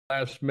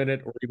Last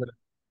minute or even.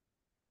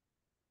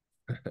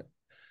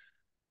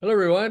 Hello,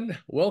 everyone.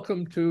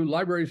 Welcome to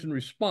Libraries in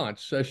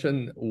Response,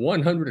 session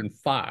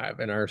 105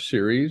 in our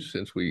series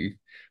since we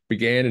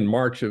began in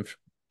March of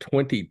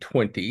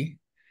 2020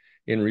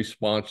 in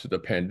response to the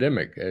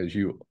pandemic, as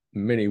you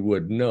many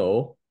would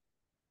know,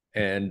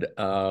 and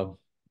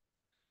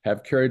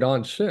have carried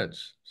on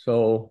since.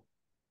 So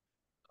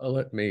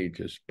let me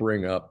just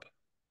bring up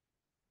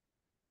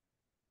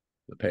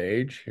the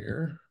page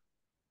here.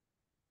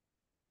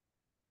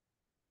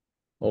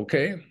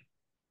 Okay.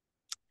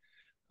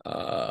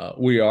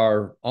 We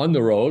are on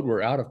the road.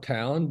 We're out of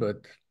town,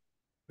 but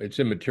it's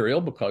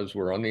immaterial because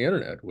we're on the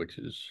internet, which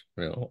is,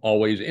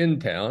 always in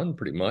town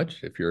pretty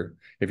much. If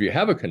you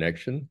have a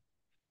connection,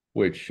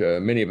 which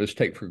many of us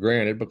take for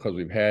granted because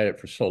we've had it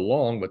for so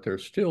long, but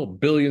there's still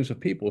billions of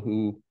people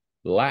who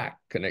lack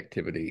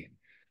connectivity.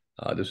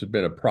 This has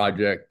been a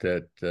project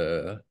that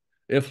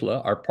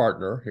IFLA, our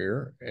partner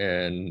here,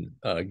 and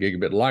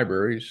Gigabit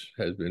Libraries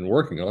has been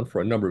working on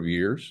for a number of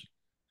years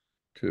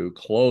to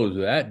close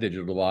that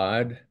digital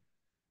divide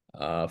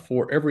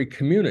for every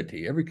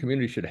community. Every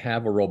community should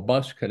have a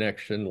robust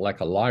connection like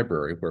a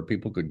library where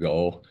people could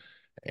go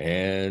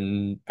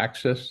and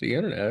access the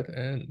internet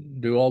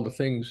and do all the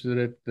things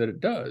that it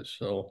does.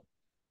 So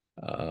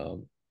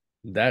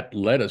that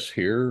led us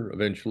here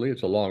eventually.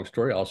 It's a long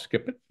story. I'll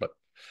skip it. But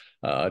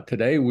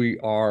today we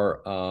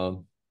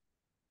are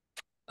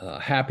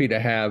happy to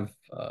have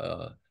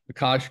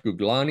Aakash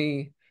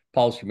Guglani,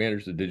 Policy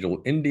Manager of the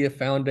Digital India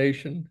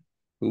Foundation,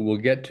 who we'll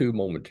get to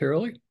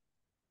momentarily.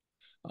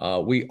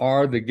 We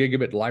are the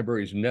Gigabit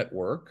Libraries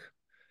Network.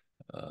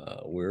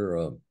 We're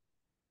a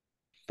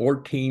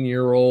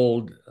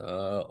 14-year-old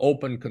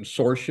open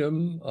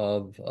consortium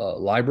of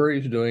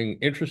libraries doing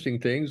interesting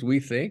things,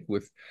 we think,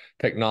 with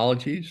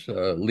technologies,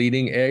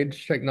 leading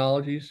edge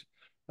technologies.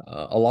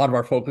 A lot of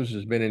our focus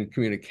has been in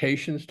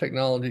communications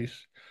technologies,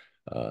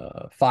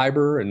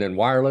 fiber, and then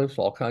wireless,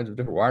 all kinds of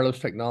different wireless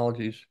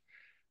technologies.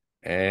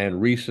 And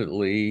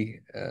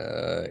recently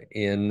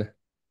in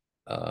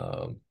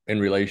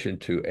relation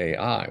to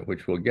AI,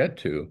 which we'll get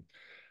to.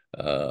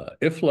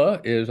 IFLA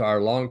is our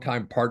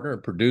longtime partner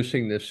in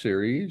producing this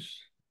series,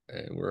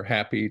 and we're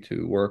happy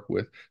to work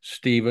with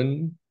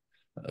Stephen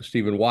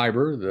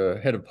Weiber, the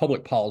head of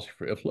public policy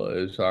for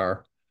IFLA, is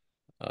our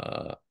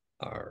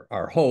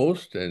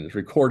host and is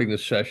recording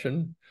this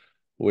session,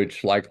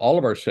 which, like all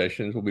of our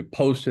sessions, will be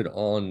posted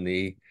on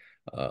the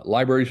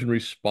Libraries in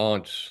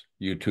Response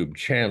YouTube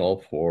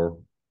channel for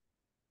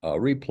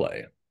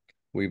replay.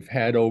 We've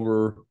had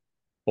over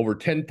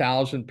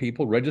 10,000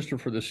 people register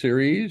for the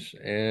series,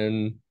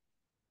 and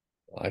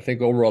I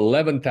think over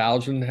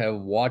 11,000 have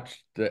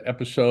watched the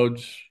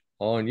episodes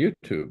on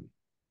YouTube,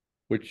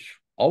 which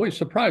always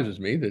surprises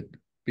me that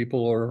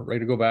people are ready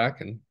to go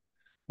back and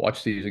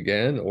watch these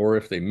again, or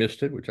if they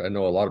missed it, which I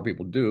know a lot of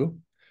people do.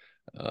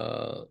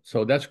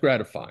 So that's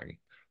gratifying.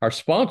 Our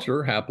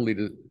sponsor, happily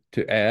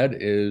to add,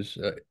 is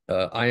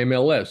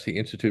IMLS, the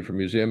Institute for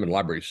Museum and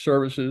Library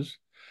Services,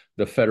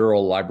 the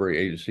federal library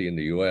agency in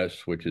the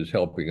U.S., which is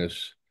helping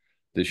us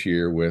this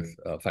year with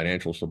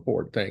financial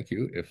support. Thank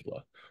you,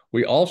 IFLA.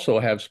 We also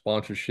have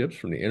sponsorships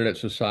from the Internet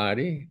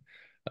Society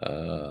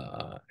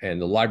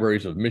and the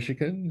libraries of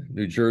Michigan,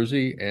 New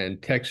Jersey,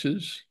 and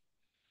Texas.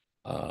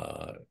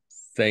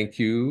 Thank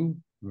you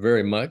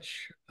very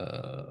much.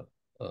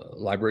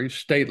 Libraries,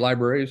 state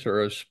libraries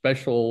are a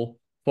special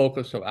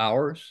focus of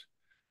ours.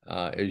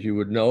 As you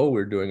would know,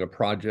 we're doing a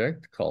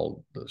project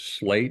called the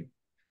SLATE,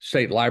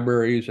 State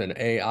Libraries and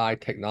AI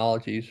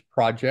Technologies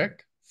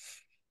Project.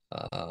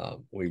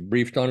 We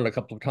briefed on it a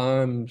couple of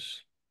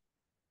times.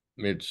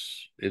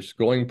 It's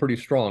going pretty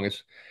strong.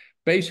 It's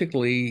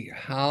basically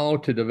how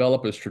to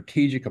develop a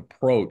strategic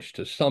approach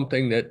to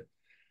something that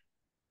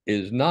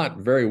is not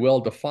very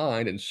well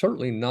defined and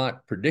certainly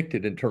not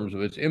predicted in terms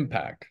of its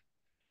impact.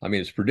 I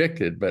mean, it's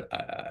predicted, but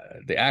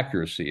the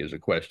accuracy is a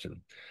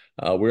question.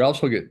 We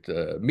also get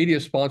media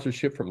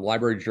sponsorship from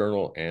Library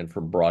Journal and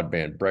from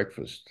Broadband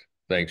Breakfast.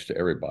 Thanks to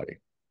everybody.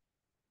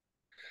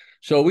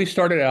 So we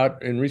started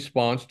out in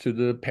response to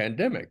the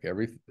pandemic.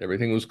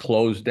 Everything was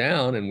closed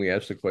down, and we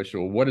asked the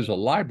question, well, what is a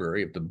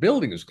library? If the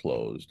building is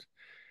closed,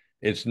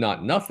 it's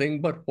not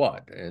nothing, but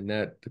what? And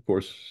that, of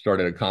course,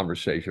 started a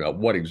conversation about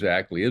what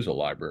exactly is a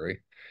library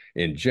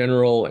in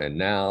general and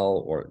now,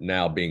 or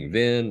now being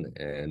then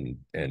and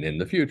in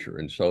the future.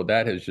 And so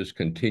that has just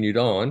continued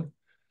on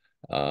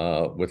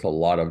with a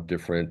lot of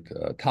different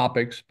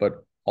topics,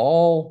 but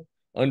all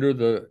under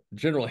the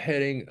general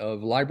heading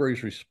of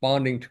libraries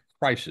responding to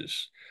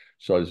crisis.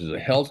 So this is a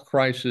health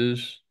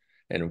crisis,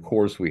 and of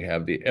course we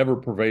have the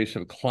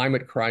ever-pervasive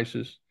climate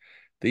crisis.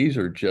 These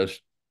are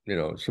just,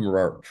 some of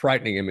our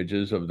frightening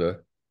images of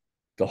the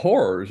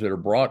horrors that are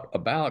brought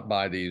about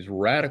by these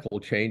radical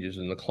changes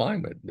in the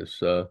climate.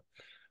 This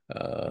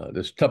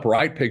top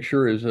right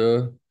picture is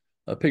a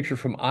picture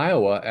from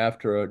Iowa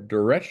after a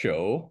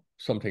derecho,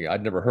 something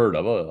I'd never heard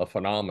of, a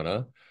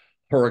phenomena,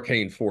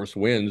 hurricane-force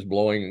winds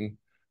blowing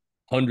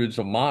hundreds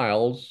of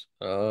miles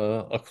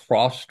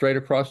straight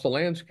across the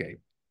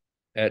landscape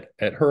at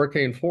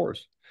hurricane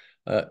force.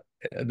 Uh,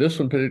 this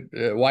one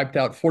wiped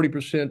out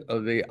 40%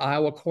 of the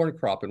Iowa corn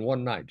crop in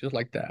one night, just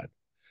like that.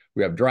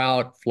 We have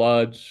drought,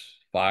 floods,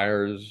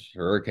 fires,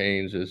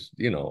 hurricanes. It's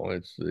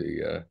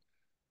the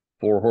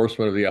four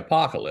horsemen of the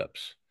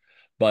apocalypse.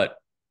 But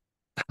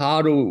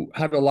how do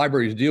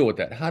libraries deal with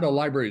that? How do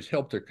libraries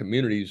help their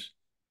communities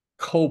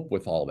cope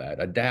with all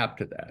that, adapt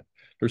to that?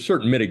 There's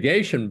certain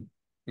mitigation,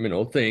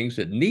 things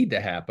that need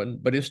to happen,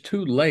 but it's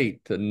too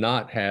late to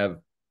not have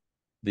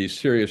these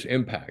serious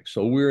impacts.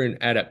 So we're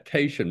in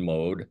adaptation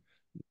mode,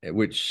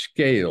 which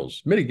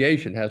scales.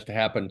 Mitigation has to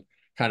happen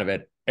kind of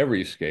at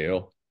every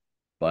scale,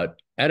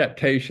 but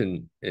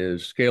adaptation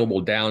is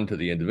scalable down to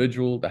the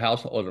individual, the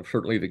household, and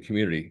certainly the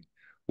community,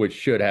 which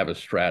should have a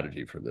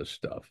strategy for this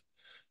stuff.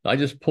 I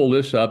just pulled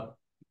this up,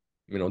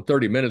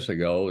 30 minutes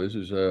ago. This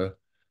is a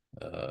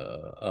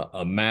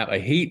map, a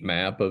heat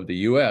map of the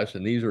U.S.,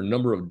 and these are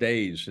number of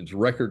days since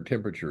record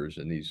temperatures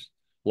in these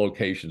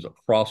locations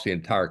across the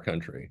entire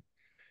country.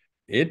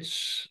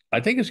 I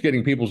think it's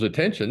getting people's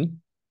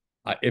attention.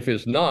 If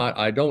it's not,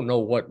 I don't know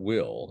what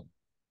will.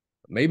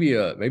 Maybe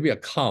a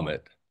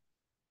comet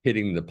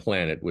hitting the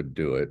planet would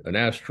do it. An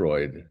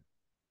asteroid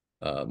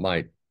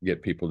might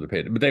get people to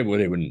pay it, but they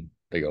wouldn't.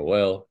 They go,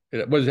 well,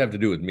 what does it have to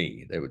do with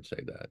me? They would say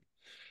that.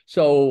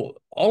 So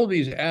all of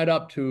these add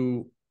up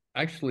to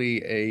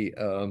actually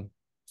a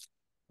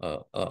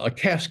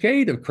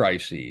cascade of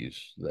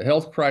crises. The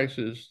health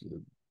crisis,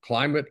 the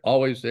climate,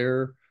 always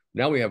there.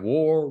 Now we have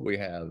war, we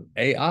have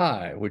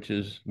AI, which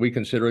we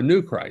consider a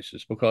new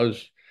crisis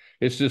because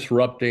it's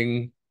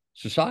disrupting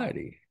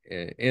society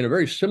in a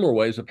very similar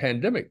way as the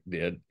pandemic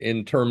did,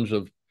 in terms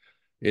of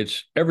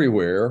it's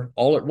everywhere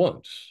all at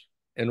once.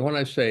 And when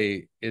I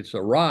say it's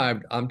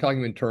arrived, I'm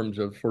talking in terms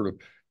of sort of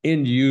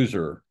end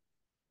user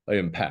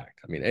impact.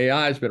 I mean,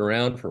 AI has been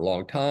around for a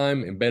long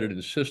time, embedded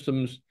in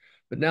systems,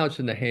 but now it's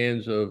in the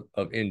hands of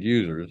end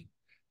users,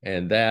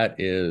 and that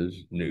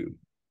is new.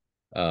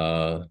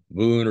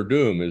 Boon or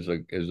doom is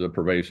a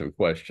pervasive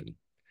question.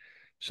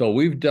 So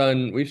we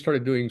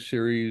started doing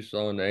series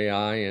on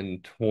AI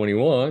in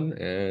 21,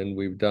 and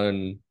we've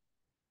done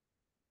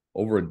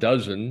over a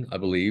dozen, I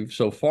believe,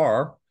 so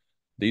far.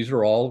 These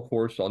are all, of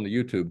course, on the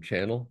YouTube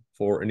channel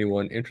for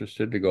anyone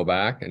interested to go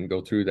back and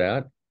go through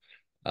that.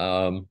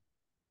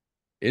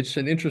 It's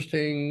an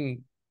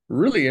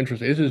really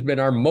interesting. This has been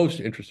our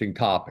most interesting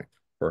topic,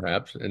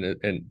 perhaps,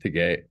 and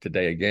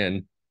today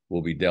again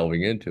we'll be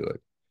delving into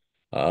it.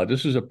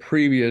 This is a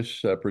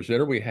previous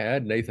presenter we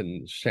had,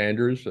 Nathan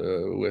Sanders,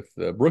 with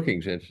the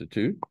Brookings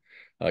Institute,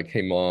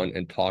 came on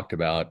and talked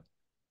about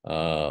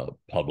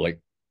public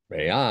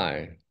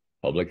AI,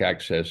 public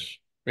access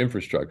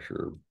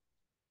infrastructure,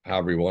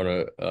 however you want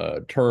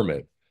to term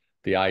it.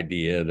 The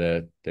idea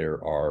that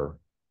there are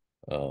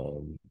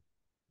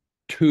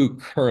two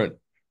current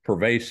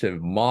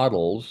pervasive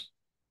models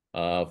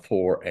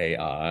for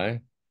AI.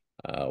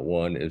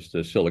 One is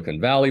the Silicon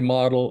Valley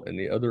model, and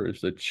the other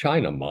is the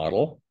China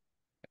model.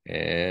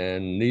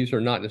 And these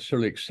are not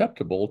necessarily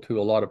acceptable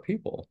to a lot of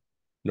people,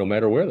 no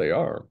matter where they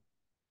are.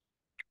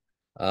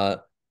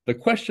 The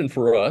question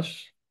for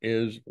us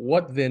is,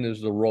 what then is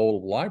the role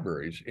of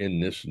libraries in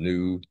this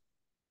new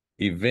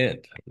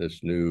event,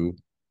 this new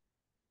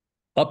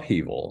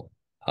upheaval?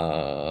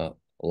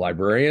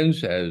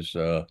 Librarians as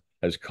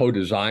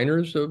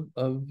co-designers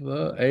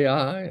of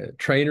AI,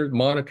 trainers,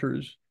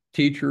 monitors,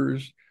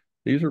 teachers.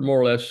 These are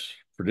more or less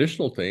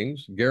traditional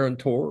things,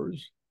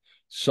 guarantors,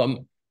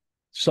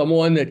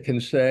 someone that can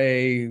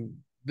say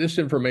this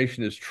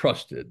information is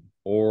trusted,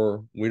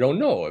 or we don't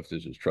know if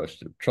this is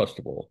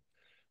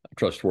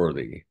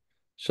trustworthy.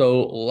 So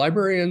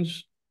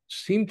librarians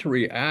seem to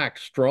react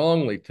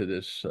strongly to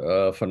this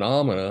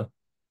phenomena,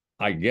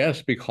 I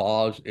guess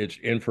because it's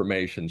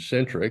information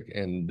centric,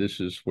 and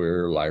this is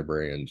where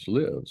librarians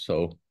live.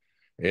 So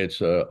it's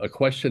a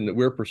question that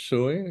we're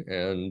pursuing,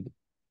 and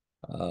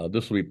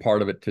this will be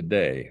part of it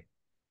today.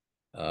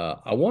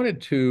 I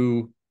wanted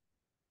to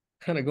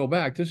kind of go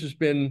back. This has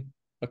been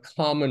a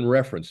common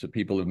reference that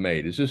people have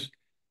made. Is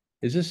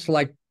this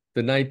like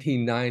the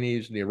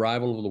 1990s and the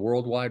arrival of the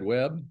World Wide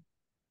Web?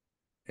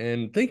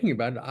 And thinking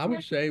about it, I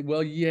would say,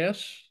 well,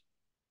 yes,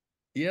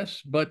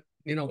 but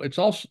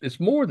it's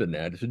more than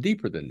that. It's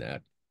deeper than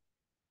that.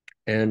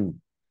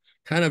 And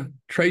kind of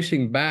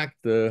tracing back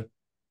the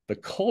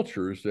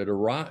cultures that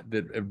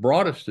have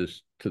brought us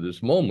to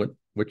this moment,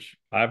 which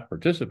I've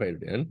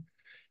participated in,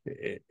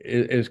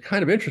 is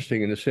kind of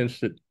interesting in the sense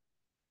that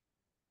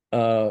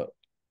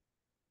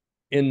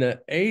in the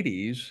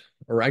 80s,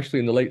 or actually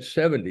in the late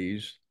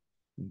 70s,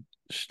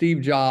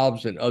 Steve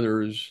Jobs and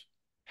others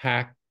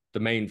hacked the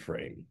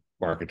mainframe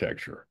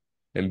architecture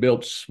and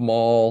built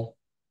small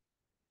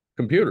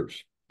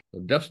computers,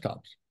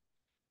 desktops,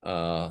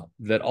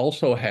 that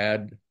also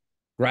had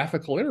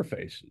graphical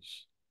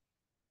interfaces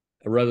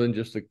rather than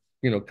just the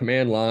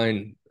command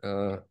line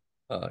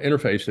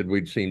interface that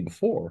we'd seen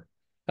before.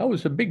 That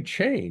was a big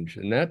change,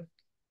 and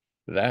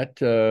that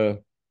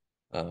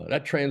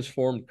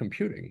transformed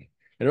computing,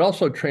 and it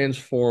also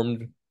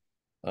transformed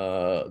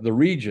the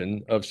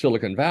region of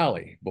Silicon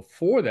Valley.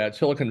 Before that,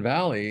 Silicon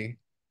Valley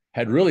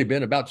had really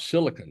been about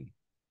silicon,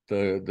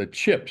 the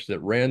chips that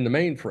ran the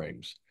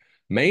mainframes.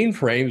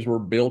 Mainframes were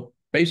built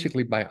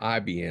basically by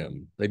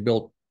IBM. They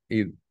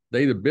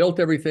either built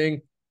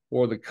everything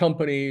or the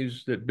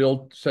companies that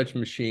built such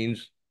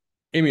machines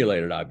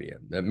emulated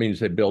IBM. That means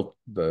they built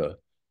the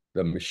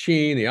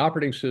machine, the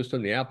operating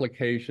system, the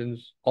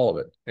applications, all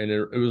of it, and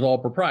it was all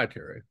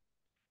proprietary.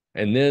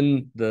 And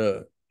then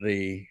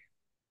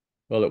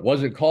well, it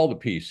wasn't called the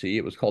PC;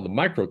 it was called the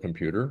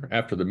microcomputer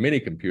after the mini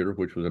computer,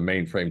 which was a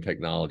mainframe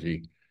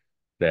technology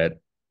that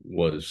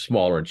was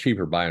smaller and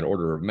cheaper by an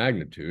order of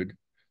magnitude,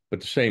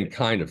 but the same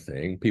kind of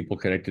thing. People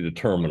connected to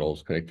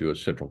terminals, connected to a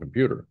central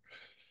computer,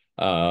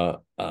 uh,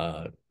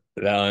 uh,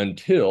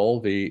 until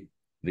the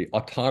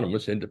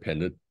autonomous,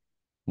 independent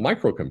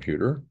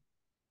microcomputer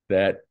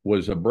that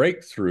was a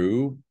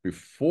breakthrough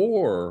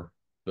before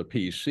the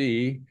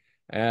PC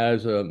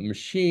as a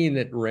machine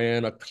that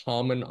ran a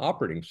common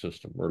operating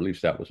system, or at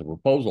least that was a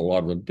proposal. A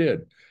lot of them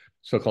did,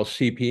 so-called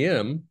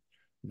CPM,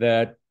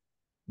 that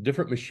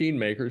different machine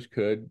makers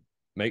could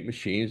make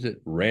machines that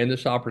ran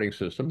this operating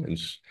system,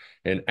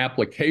 and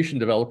application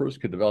developers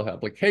could develop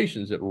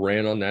applications that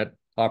ran on that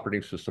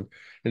operating system.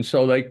 And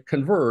so they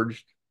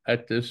converged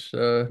at this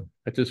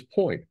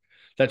point.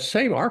 That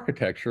same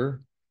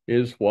architecture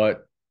is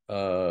what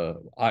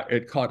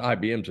it caught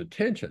IBM's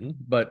attention,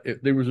 but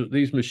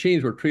these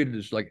machines were treated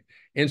as like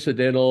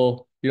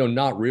incidental,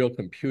 not real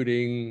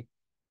computing,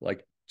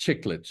 like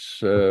chiclets,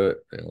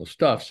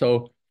 stuff.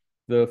 So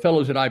the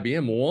fellows at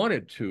IBM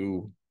wanted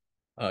to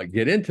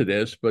get into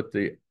this, but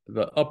the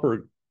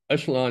upper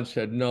echelon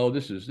said, no,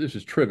 this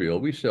is trivial.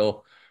 We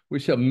sell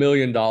 $1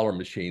 million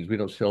machines. We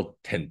don't sell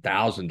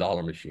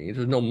 $10,000 machines.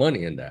 There's no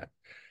money in that.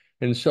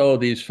 And so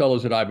these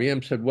fellows at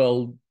IBM said,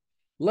 well,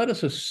 let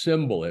us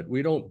assemble it.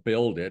 We don't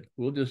build it.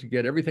 We'll just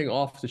get everything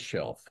off the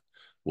shelf.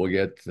 We'll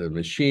get the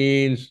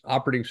machines,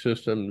 operating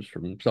systems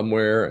from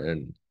somewhere,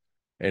 and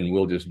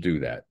we'll just do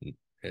that.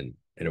 And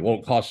it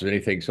won't cost us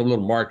anything, so a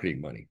little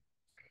marketing money.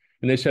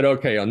 And they said,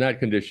 okay, on that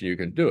condition, you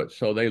can do it.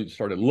 So they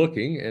started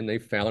looking, and they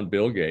found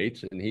Bill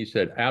Gates, and he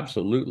said,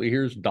 absolutely,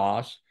 here's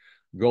DOS.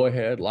 Go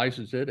ahead,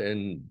 license it,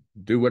 and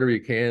do whatever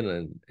you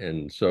can.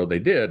 And so they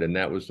did, and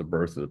that was the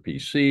birth of the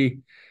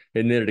PC.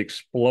 And then it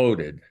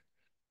exploded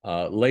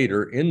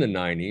later in the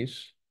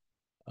 90s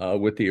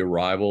with the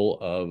arrival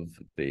of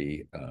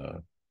the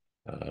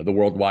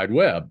World Wide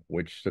Web,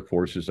 which, of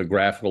course, is a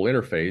graphical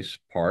interface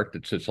part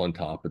that sits on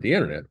top of the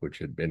internet, which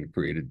had been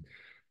created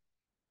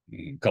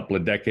a couple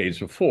of decades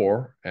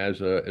before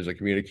as a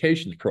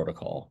communications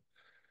protocol.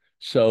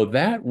 So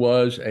that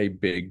was a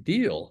big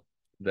deal,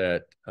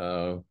 that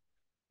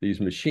these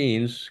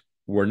machines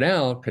were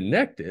now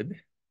connected.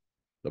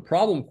 The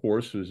problem, of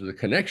course, was the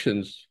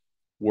connections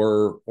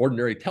were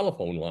ordinary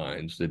telephone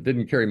lines that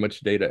didn't carry much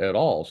data at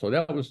all. So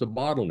that was the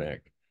bottleneck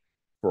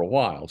for a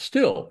while.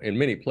 Still, in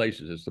many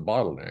places, it's the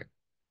bottleneck.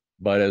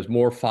 But as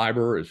more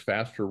fiber, as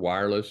faster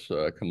wireless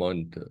come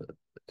on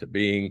to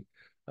being,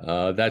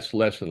 that's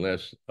less and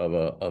less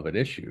of an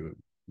issue.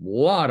 A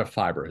lot of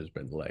fiber has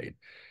been laid.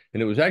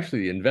 And it was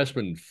actually the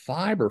investment in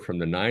fiber from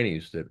the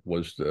 90s that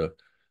was the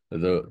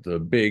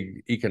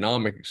big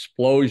economic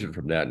explosion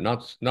from that,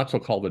 not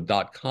so-called the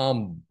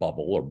dot-com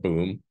bubble or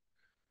boom,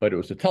 but it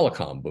was the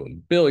telecom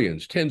boom.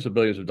 Billions, tens of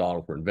billions of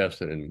dollars were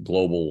invested in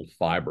global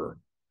fiber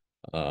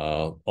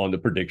on the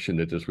prediction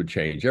that this would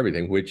change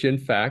everything, which in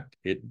fact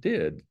it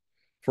did.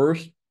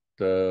 First,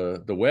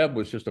 the web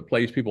was just a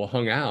place people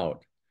hung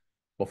out.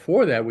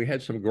 Before that, we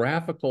had some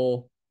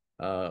graphical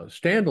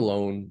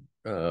standalone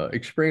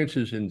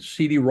experiences in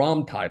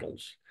CD-ROM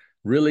titles,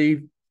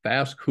 really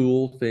fast,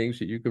 cool things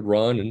that you could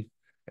run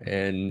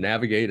and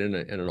navigate in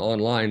an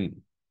online,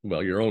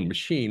 well, your own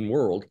machine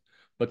world,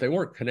 but they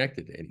weren't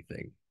connected to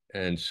anything.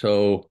 And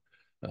so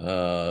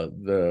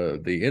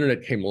the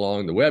internet came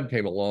along, the web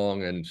came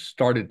along and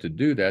started to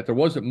do that. There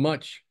wasn't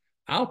much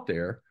out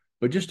there,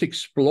 but just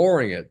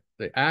exploring it,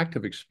 the act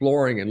of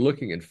exploring and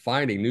looking and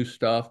finding new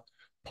stuff,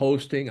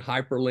 posting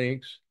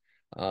hyperlinks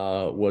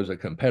was a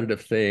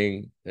competitive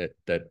thing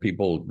that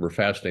people were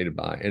fascinated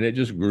by. And it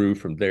just grew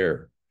from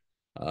there.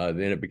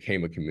 Then it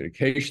became a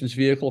communications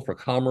vehicle for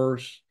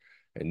commerce,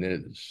 and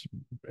then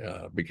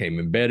it became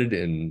embedded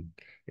in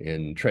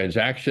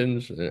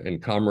transactions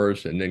and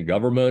commerce, and then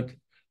government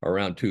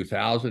around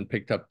 2000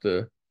 picked up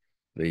the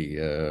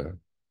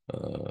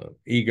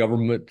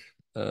e-government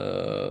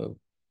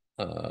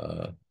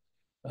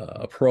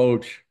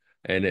approach,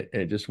 and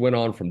it just went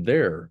on from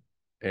there,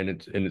 and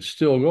it's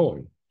still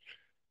going.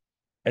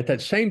 At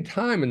that same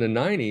time in the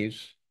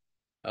 90s,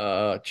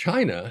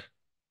 China,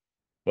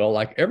 well,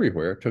 like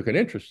everywhere, took an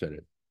interest in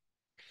it.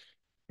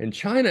 And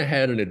China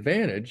had an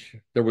advantage.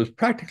 There was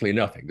practically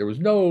nothing. There was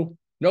no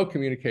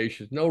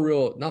communications,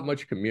 not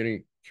much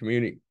computing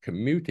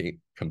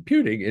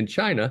in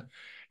China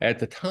at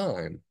the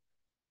time.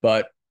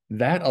 But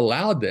that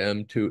allowed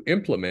them to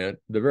implement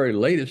the very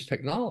latest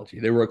technology.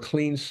 They were a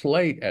clean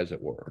slate, as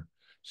it were.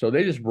 So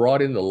they just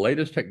brought in the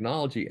latest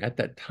technology at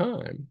that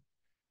time,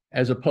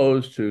 as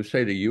opposed to,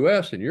 say, the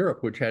US and Europe,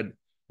 which had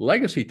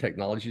legacy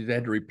technologies that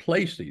had to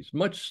replace these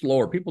much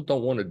slower. People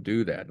don't want to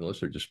do that unless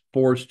they're just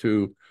forced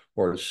to,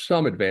 or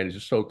some advantage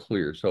is so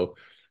clear. So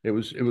it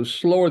was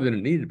slower than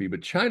it needed to be,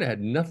 but China had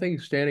nothing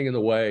standing in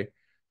the way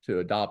to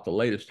adopt the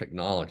latest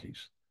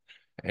technologies.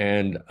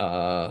 And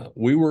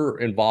we were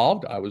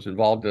involved. I was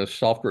involved in a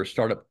software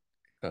startup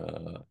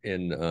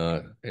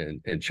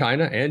in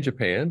China and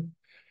Japan,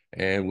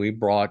 and we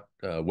brought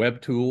web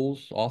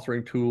tools,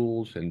 authoring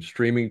tools, and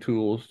streaming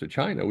tools to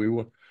China.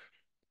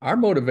 Our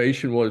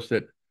motivation was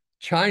that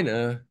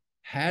China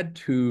had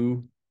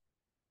to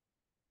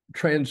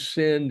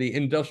transcend the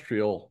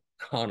industrial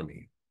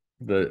economy,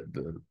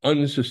 the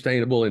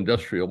unsustainable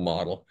industrial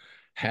model.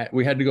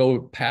 We had to go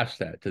past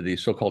that to the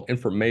so-called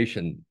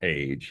information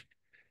age.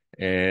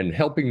 And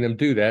helping them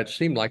do that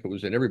seemed like it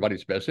was in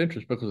everybody's best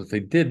interest, because if they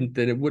didn't,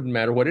 then it wouldn't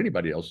matter what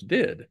anybody else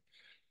did.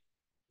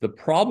 The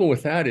problem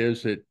with that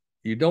is that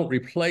you don't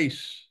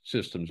replace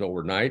systems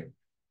overnight.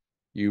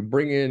 You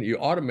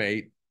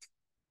automate,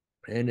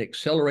 and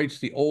accelerates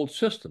the old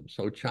system.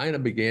 So China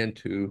began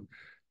to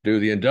do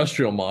the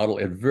industrial model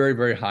at very,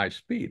 very high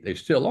speed. They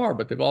still are,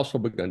 but they've also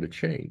begun to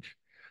change.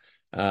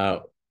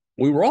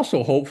 We were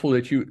also hopeful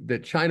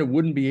that China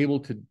wouldn't be able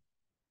to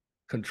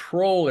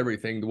control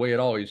everything the way it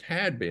always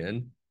had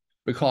been,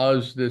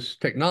 because this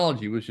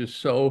technology was just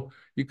so,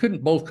 you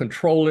couldn't both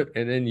control it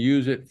and then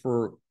use it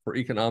for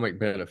economic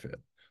benefit.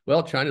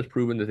 Well, China's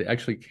proven that they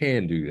actually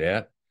can do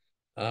that,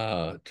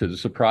 to the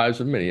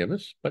surprise of many of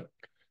us, but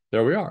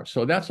there we are.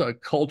 So that's a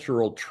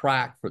cultural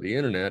track for the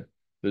internet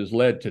that has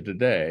led to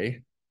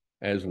today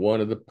as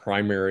one of the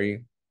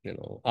primary,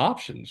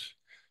 options.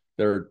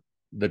 The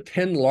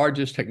 10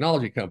 largest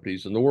technology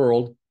companies in the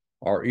world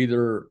are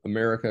either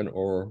American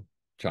or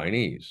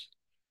Chinese.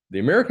 The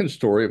American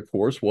story, of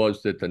course,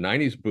 was that the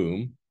 90s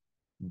boom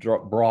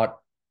brought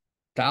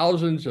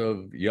thousands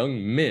of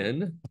young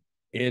men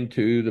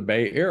into the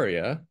Bay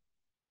Area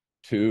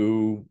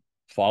to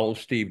follow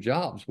Steve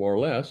Jobs, more or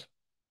less,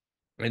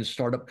 and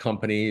start up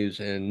companies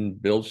and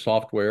build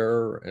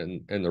software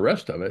and the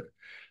rest of it.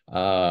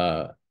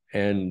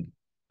 And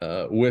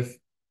with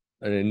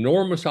an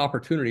enormous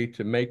opportunity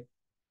to make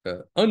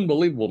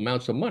unbelievable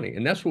amounts of money.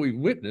 And that's what we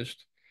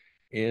witnessed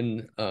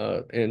in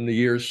the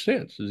years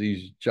since.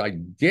 These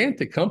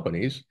gigantic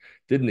companies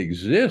didn't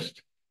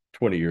exist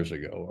 20 years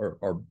ago, or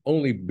are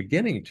only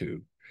beginning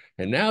to.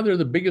 And now they're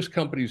the biggest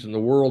companies in the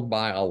world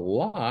by a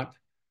lot,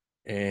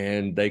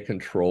 and they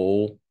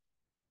control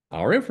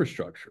our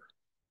infrastructure.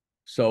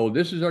 So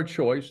this is our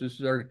choice. This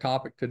is our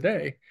topic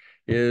today,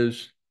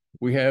 is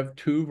we have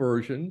two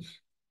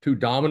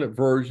dominant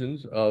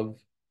versions of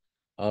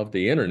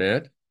the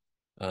internet.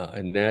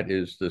 And that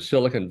is the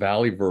Silicon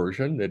Valley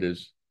version that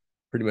is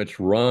pretty much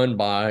run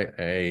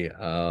by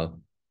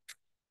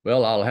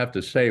well, I'll have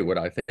to say what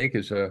I think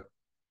is a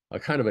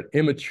kind of an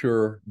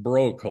immature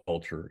bro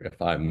culture, if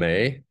I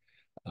may.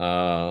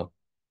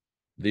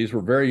 These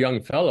were very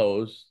young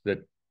fellows that,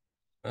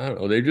 I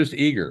don't know, they're just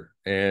eager,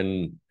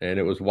 and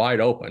it was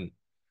wide open.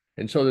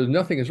 And so there's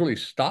nothing has really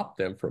stopped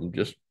them from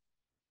just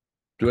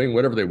doing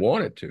whatever they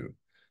wanted to.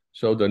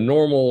 So the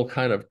normal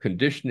kind of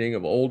conditioning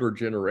of older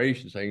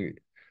generations saying,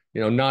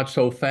 not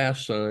so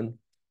fast, son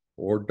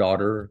or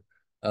daughter.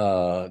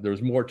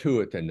 There's more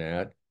to it than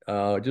that.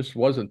 Just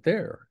wasn't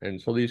there.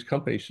 And so these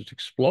companies just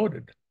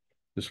exploded.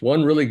 This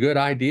one really good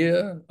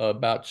idea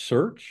about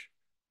search.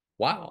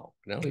 Wow.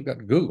 Now we've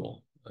got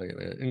Google,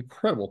 an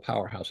incredible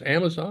powerhouse.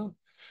 Amazon.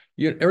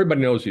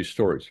 Everybody knows these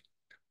stories,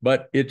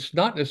 but it's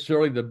not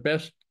necessarily the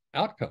best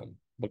outcome,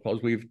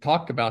 because we've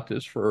talked about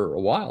this for a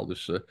while,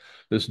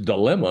 this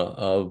dilemma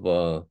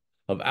of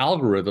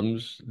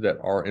algorithms that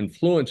are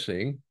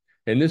influencing,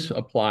 and this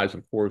applies,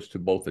 of course, to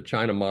both the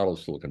China model,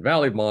 Silicon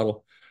Valley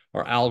model,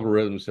 are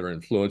algorithms that are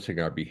influencing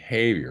our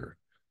behavior,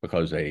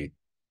 because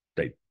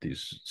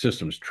these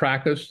systems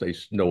track us, they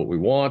know what we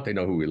want, they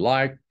know who we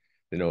like,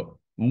 they know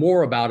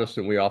more about us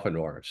than we often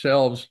know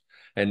ourselves.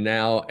 And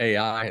now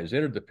AI has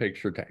entered the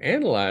picture to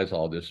analyze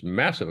all this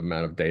massive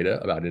amount of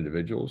data about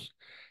individuals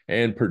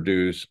and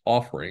produce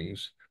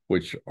offerings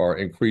which are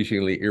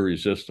increasingly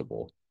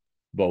irresistible,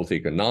 both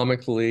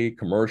economically,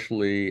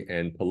 commercially,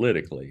 and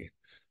politically.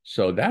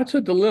 So that's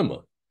a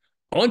dilemma.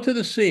 Onto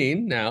the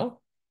scene now,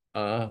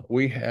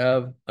 we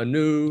have a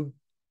new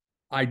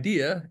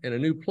idea and a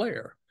new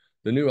player.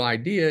 The new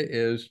idea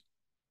is,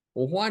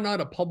 well, why not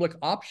a public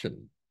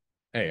option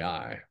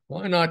AI?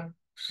 Why not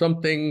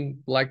something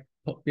like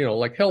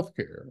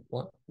healthcare?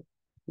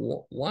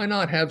 Why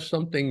not have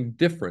something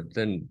different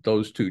than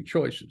those two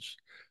choices?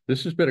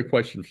 This has been a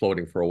question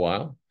floating for a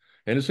while,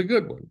 and it's a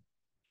good one.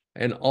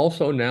 And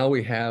also now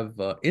we have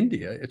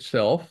India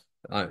itself.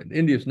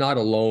 India is not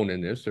alone in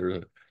this.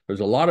 There's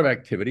a lot of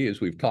activity, as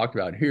we've talked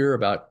about here,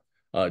 about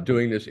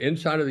doing this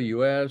inside of the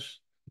U.S.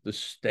 The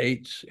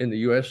states in the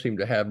U.S. seem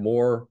to have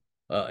more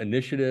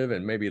initiative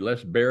and maybe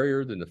less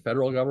barrier than the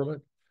federal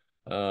government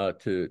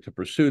to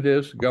pursue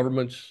this.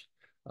 Governments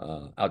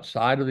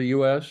outside of the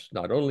U.S.,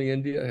 not only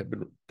India, have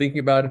been thinking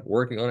about it,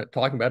 working on it,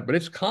 talking about it, but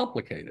it's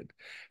complicated.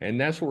 And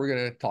that's what we're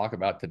going to talk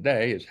about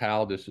today, is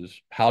how this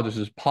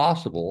is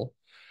possible.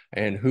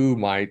 and who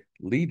might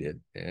lead it.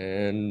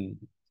 And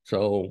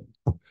so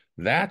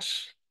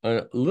that's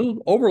a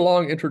little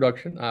overlong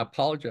introduction. I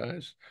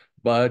apologize.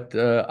 But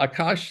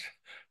Akash,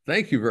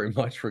 thank you very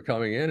much for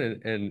coming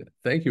in, and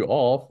thank you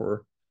all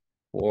for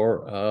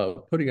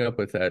putting up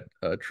with that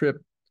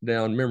trip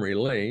down memory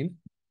lane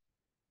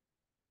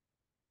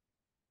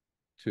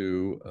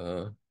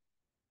to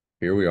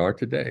here we are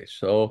today.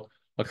 So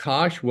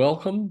Akash,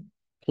 welcome.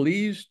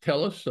 Please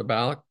tell us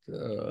about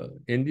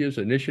India's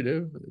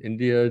initiative,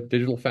 India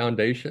Digital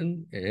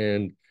Foundation,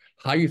 and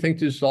how you think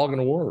this is all going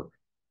to work.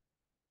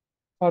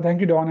 Thank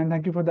you, Don, and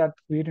thank you for that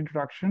great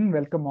introduction.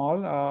 Welcome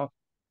all.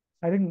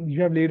 I think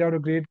you have laid out a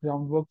great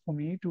groundwork for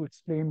me to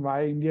explain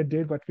why India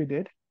did what we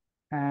did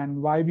and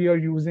why we are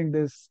using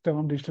this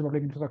term digital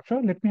public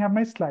infrastructure. Let me have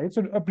my slides.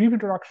 So, a brief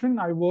introduction.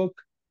 I work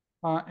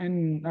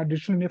in a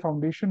Digital India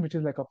Foundation, which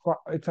is like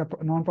it's a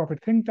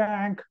non-profit think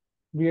tank.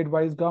 We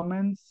advise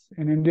governments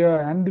in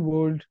India and the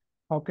world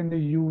how can they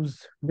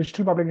use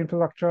digital public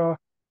infrastructure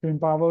to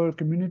empower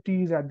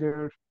communities at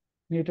their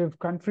native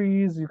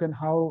countries. You can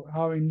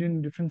how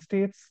Indian different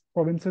states,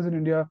 provinces in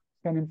India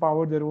can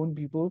empower their own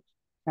people.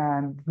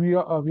 And we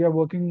are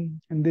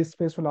working in this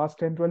space for the last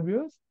 10, 12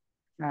 years.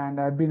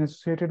 And I've been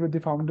associated with the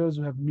founders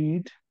who have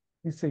made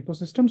this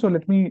ecosystem. So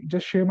let me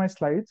just share my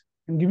slides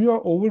and give you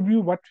an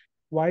overview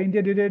why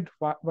India did it,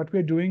 what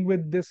we're doing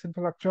with this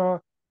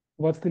infrastructure,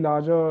 what's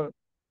the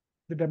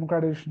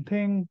democratization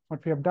thing,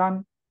 what we have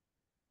done.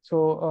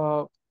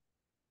 So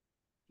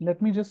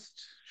let me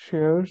just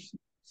share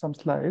some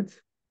slides.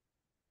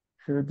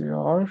 Here they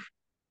are.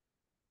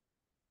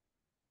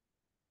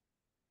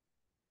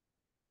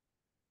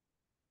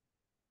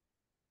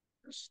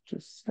 Just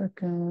a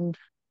second.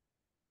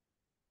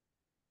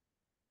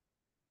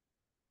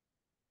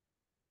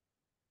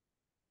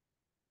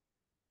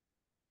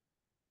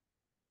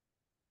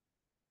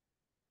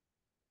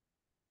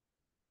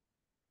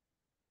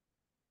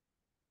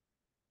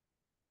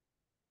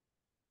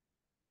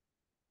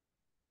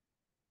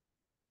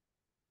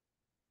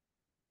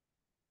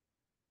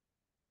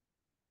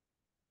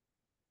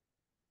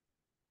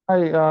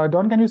 Hi,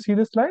 Don, can you see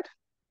this slide?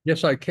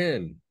 Yes, I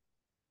can.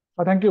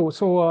 Thank you.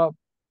 So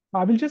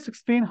I will just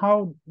explain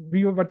how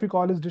what we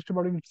call is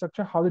distributed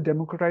infrastructure, how to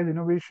democratize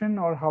innovation,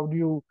 or how do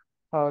you.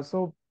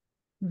 So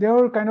there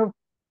are kind of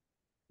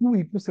two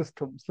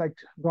ecosystems, like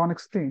Ron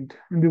explained,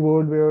 in the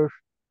world where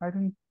I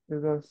think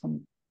there's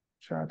some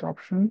chat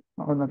option.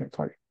 Oh, no,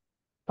 sorry.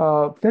 There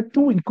are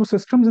two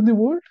ecosystems in the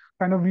world.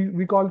 Kind of,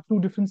 we call it two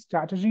different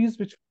strategies,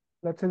 which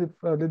let's say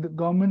the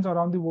governments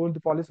around the world, the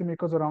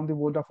policymakers around the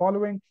world are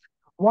following.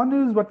 One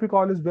is what we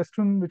call is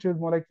Western, which is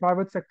more like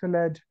private sector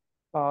led,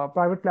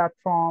 private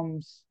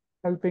platforms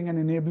helping and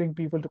enabling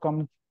people to come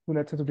to,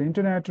 let's say, to the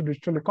internet, to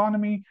digital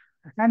economy.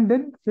 And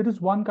then there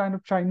is one kind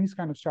of Chinese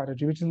kind of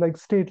strategy, which is like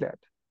state led.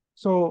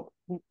 So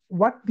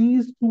what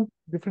these two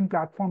different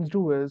platforms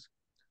do is,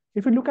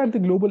 if you look at the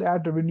global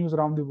ad revenues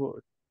around the world,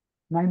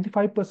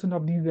 95%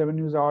 of these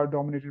revenues are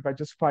dominated by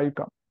just five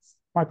companies.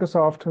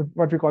 Microsoft,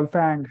 what we call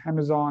FANG,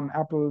 Amazon,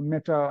 Apple,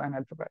 Meta, and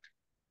Alphabet.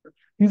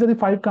 These are the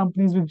five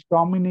companies which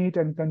dominate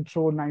and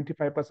control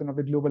 95% of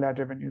the global ad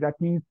revenue. That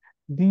means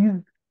these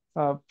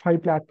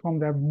five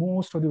platforms have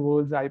most of the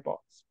world's eyeballs.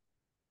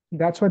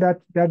 That's why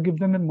that gives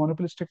them a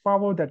monopolistic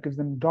power, that gives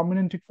them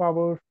dominantic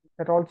power,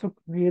 that also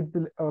creates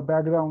the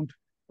background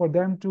for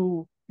them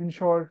to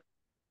ensure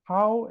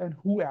how and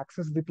who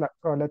access the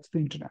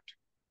internet,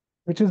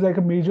 which is like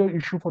a major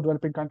issue for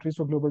developing countries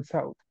for global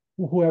south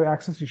who have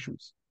access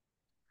issues.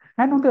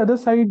 And on the other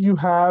side, you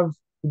have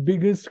the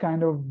biggest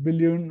kind of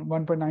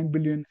 1.9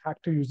 billion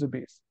active user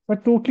base,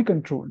 but totally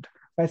controlled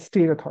by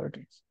state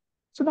authorities.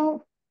 So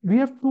now we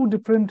have two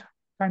different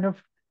kind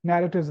of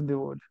narratives in the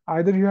world.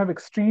 Either you have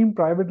extreme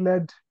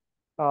private-led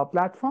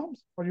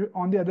platforms, or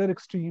on the other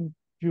extreme,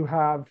 you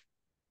have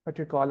what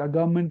you call a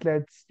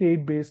government-led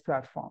state-based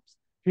platforms.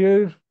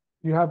 Here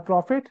you have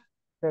profit,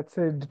 let's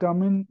say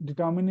determining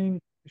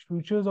the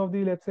futures of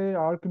the, let's say,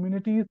 our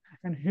communities,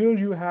 and here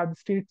you have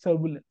state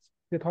surveillance,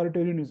 the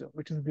authoritarianism,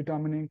 which is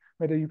determining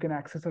whether you can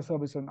access a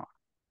service or not.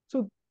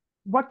 So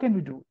what can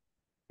we do?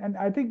 And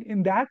I think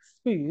in that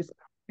space,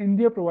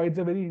 India provides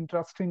a very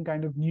interesting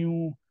kind of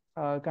new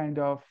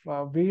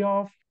way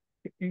of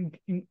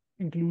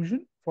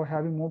inclusion for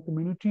having more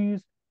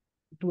communities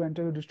to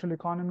enter the digital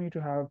economy,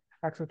 to have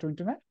access to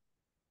internet.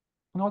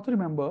 And also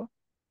remember,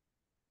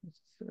 just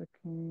a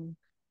second,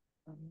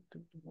 I need to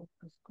work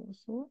this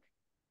cursor.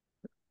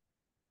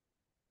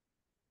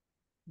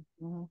 Just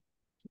a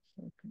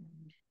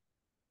second.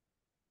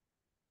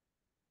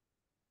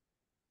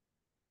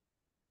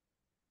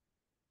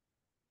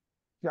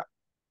 Yeah.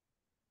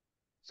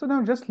 So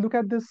now just look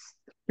at this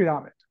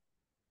pyramid.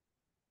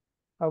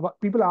 What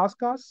people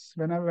ask us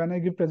when I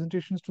give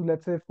presentations to,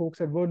 let's say, folks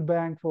at World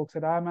Bank, folks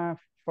at IMF,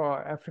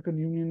 for African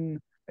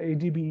Union,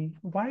 ADB,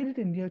 why did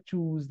India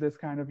choose this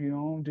kind of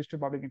digital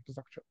public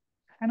infrastructure?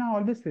 And I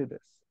always say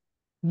this: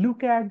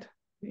 look at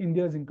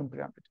India's income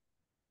pyramid.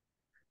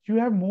 You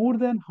have more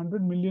than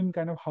 100 million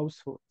kind of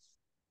households.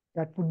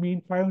 That would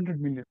mean 500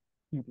 million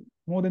people,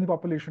 more than the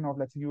population of,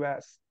 let's say,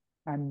 US.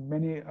 and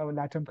many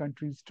Latin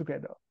countries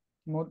together,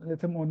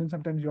 let's say more than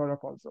sometimes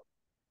Europe also,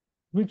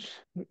 which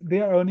they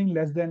are earning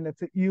less than, let's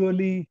say,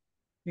 yearly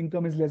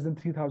income is less than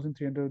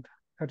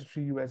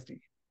 3,333 USD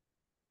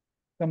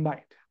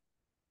combined.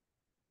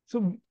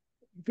 So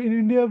in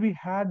India, we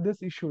had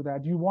this issue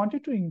that you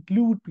wanted to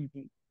include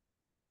people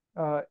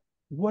uh,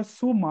 who are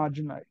so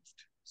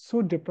marginalized,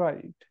 so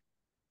deprived,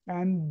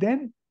 and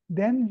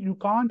then you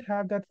can't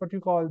have that what you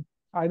call,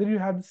 either you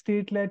have the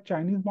state-led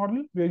Chinese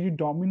model where you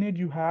dominate,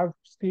 you have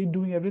state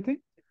doing everything.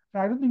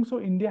 And I don't think so.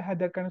 India had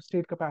that kind of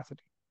state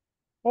capacity.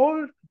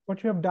 Or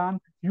what you have done,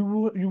 you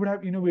would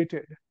have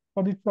innovated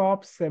for the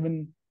top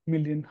 7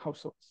 million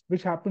households,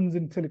 which happens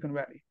in Silicon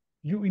Valley.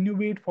 You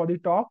innovate for the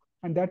top,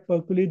 and that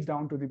percolates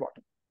down to the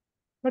bottom.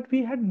 But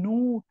we had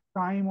no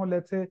time, or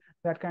let's say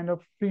that kind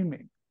of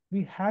framing.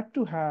 We had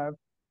to have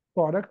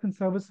products and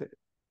services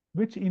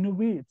which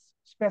innovates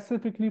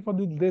specifically for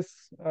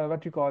this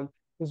what you call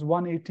this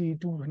 180,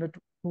 200,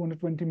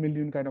 220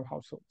 million kind of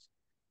households.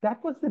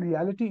 That was the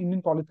reality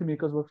Indian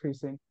policymakers were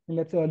facing in,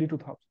 let's say, early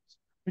 2000s,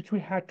 which we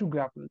had to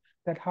grapple.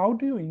 That how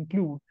do you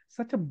include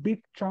such a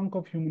big chunk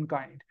of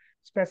humankind,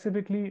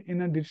 specifically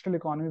in a digital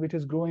economy which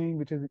is growing,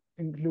 which is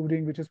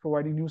including, which is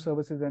providing new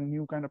services and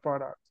new kind of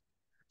products.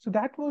 So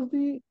that was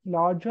the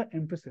larger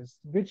emphasis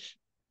which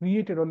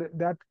created, or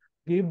that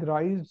gave the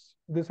rise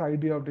to this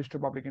idea of digital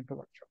public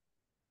infrastructure.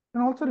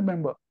 And also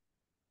remember,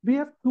 we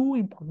have two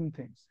important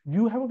things.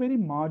 You have a very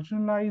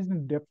marginalized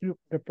and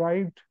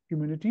deprived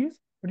communities,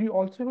 but you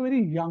also have a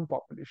very young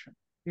population.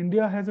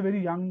 India has a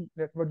very young,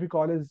 what we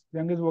call as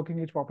youngest working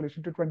age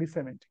population to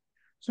 2070.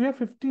 So you have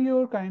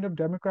 50-year kind of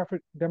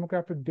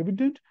demographic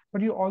dividend,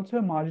 but you also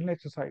have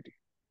marginalized society.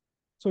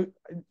 So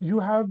you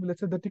have, let's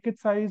say, the ticket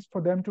size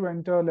for them to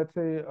enter, let's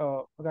say,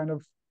 kind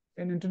of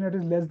an internet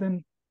is less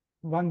than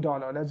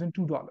 $1, less than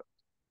 $2.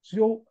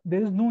 So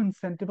there is no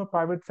incentive for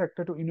private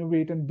sector to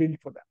innovate and build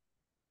for them.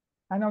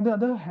 And on the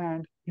other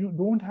hand, you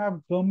don't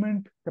have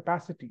government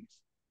capacities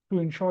to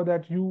ensure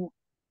that you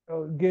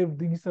give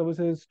these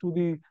services to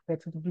the,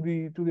 let's say,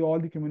 to the all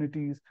the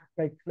communities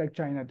like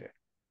China did.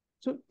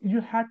 So you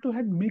had to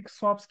have mix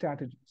of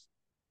strategies,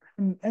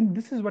 and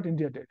this is what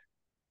India did.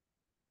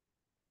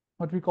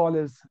 What we call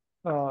is,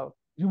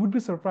 you would be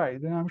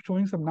surprised, and I'm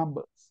showing some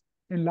numbers.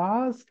 In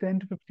last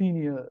 10 to 15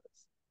 years,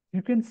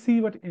 you can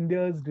see what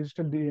India's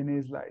digital DNA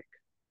is like.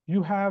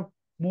 You have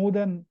more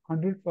than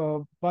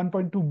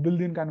 1.2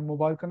 billion kind of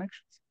mobile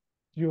connections.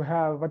 You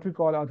have what we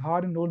call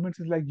Aadhaar enrollments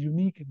is like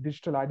unique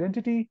digital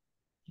identity.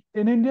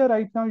 In India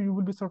right now, you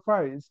will be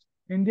surprised.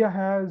 India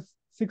has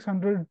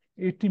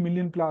 680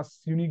 million plus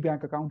unique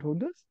bank account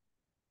holders.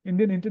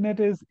 Indian internet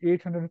is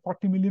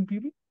 840 million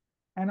people.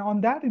 And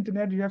on that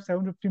internet, you have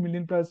 750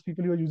 million plus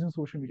people who are using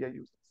social media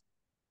users.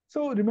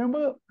 So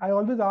remember, I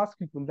always ask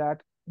people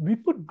that we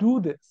could do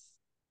this.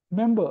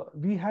 Remember,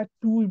 we had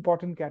two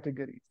important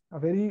categories.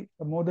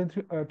 More than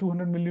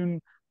 200 million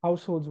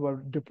households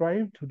were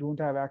deprived, who don't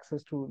have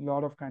access to a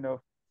lot of kind of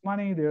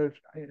money. Their,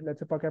 let's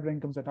say, per capita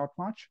incomes are not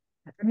much.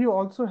 And you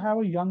also have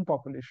a young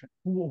population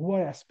who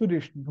are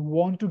aspirational, who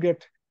want to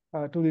get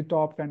to the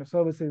top kind of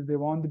services. They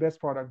want the best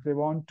products. They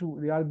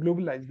are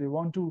globalized. They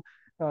want to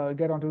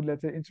get onto,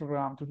 let's say,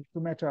 Instagram, to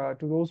Meta,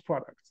 to those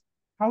products.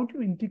 How do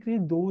you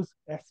integrate those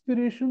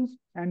aspirations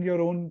and your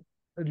own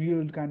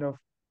real kind of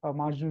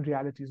marginal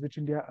realities which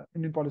Indian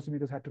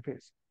policymakers had to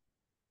face?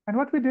 And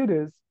what we did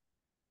is,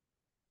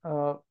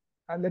 uh,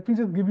 let me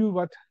just give you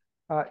what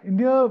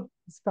India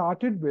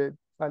started with,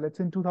 let's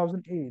say in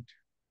 2008,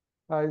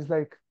 is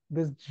like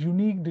this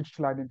unique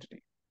digital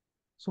identity.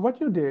 So what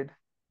you did,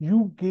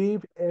 you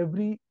gave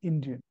every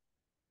Indian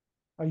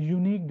a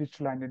unique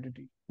digital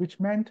identity, which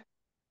meant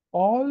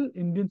all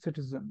Indian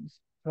citizens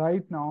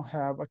right now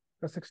have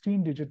a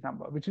 16-digit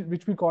number,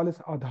 which we call as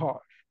Aadhaar.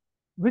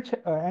 Which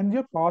and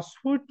your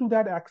password to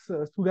that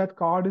access to that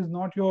card is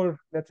not your,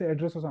 let's say,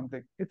 address or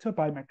something. It's your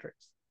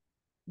biometrics.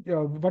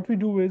 What we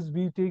do is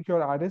we take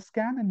your iris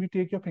scan and we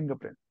take your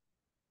fingerprint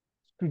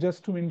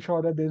to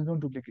ensure that there is no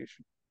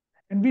duplication.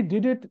 And we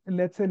did it,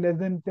 let's say, less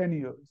than 10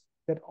 years.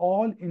 That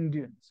all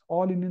Indian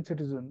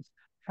citizens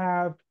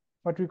have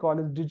what we call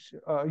as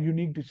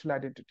unique digital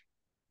identity.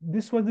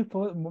 This was the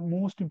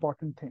most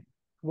important thing,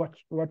 what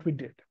we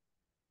did.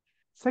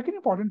 Second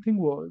important thing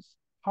was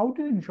how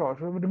to ensure.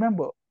 So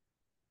remember,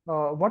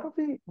 one of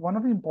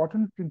the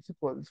important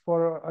principles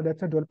for let's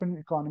say developing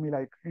economy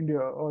like India,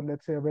 or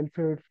let's say a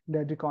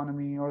welfare-led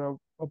economy, or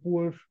a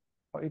poor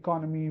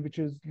economy which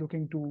is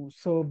looking to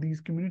serve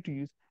these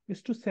communities,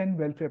 is to send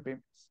welfare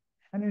payments.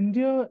 And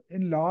India,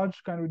 in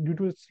large kind of due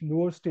to its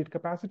lower state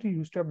capacity,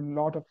 used to have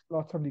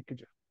lots of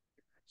leakages.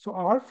 So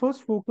our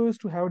first focus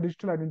to have a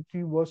digital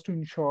identity was to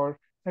ensure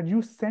that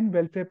you send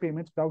welfare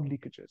payments without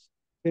leakages.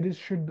 There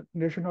should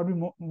not be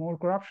more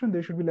corruption.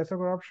 There should be lesser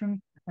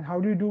corruption. And how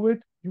do you do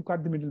it? You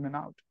cut the middleman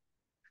out.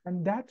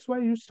 And that's why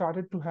you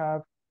started to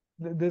have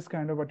this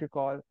kind of what you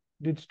call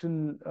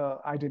digital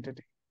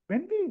identity.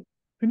 When we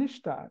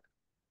finished that,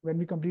 when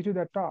we completed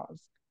that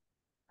task,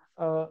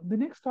 the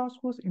next task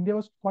was India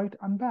was quite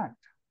unbanked.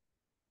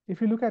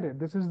 If you look at it,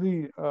 this is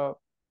the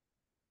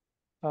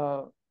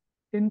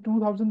in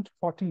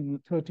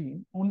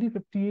 2014-13, only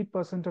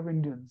 58% of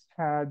Indians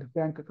had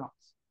bank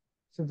accounts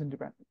since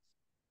independence.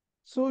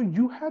 So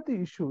you had the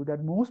issue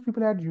that most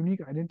people had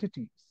unique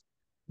identities,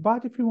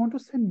 but if you want to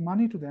send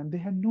money to them, they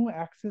had no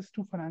access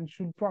to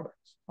financial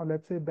products or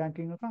let's say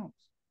banking accounts.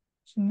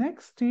 So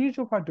next stage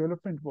of our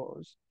development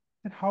was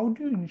that how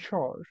do you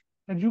ensure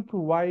that you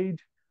provide,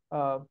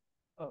 uh,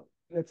 uh,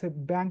 let's say,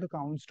 bank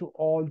accounts to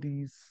all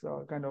these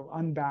kind of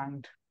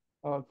unbanked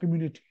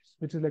communities,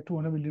 which is like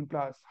 200 million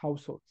plus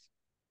households.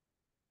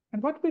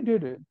 And what we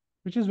did is,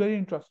 which is very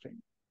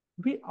interesting,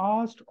 we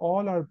asked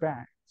all our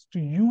banks to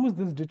use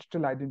this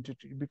digital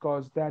identity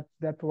because that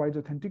provides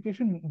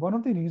authentication. One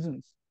of the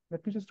reasons,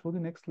 let me just go to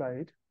the next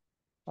slide.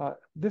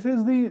 This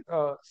is the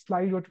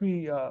slide what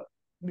we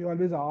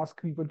always ask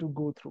people to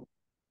go through.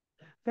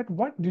 That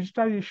what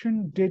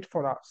digitalization did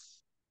for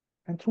us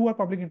and through our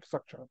public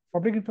infrastructure.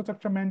 Public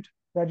infrastructure meant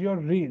that your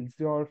rails,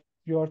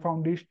 your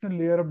foundational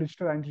layer of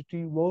digital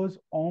identity was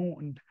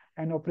owned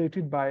and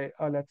operated by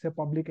a, let's say,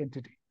 public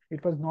entity.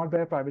 It was not by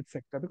a private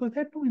sector because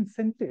they had no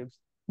incentives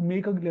to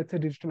make a, let's say,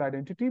 digital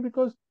identity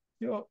because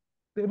you know,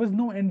 there was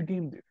no end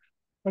game there.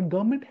 But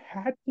government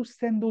had to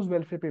send those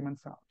welfare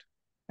payments out.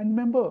 And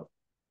remember,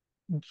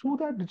 through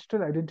that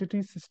digital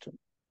identity system,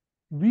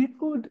 we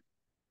could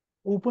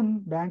open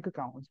bank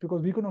accounts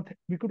because we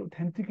could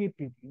authenticate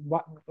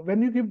people.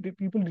 When you give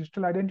people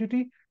digital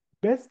identity,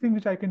 best thing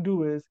which I can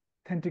do is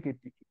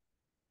authenticate people,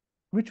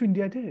 which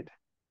India did.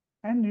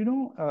 And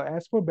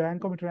as per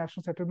Bank of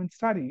International Settlement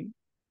study,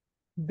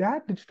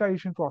 that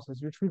digitalization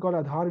process, which we call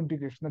Aadhaar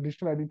integration, the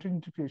digital identity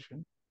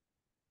integration,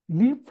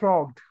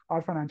 leapfrogged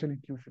our financial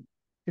inclusion.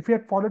 If we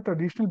had followed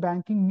traditional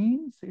banking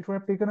means, it would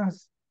have taken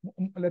us,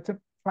 let's say,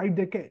 5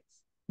 decades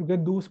to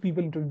get those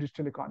people into the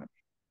digital economy.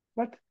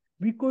 But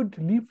we could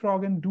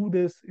leapfrog and do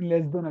this in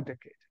less than a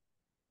decade.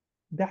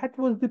 That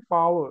was the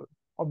power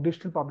of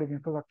digital public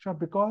infrastructure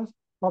because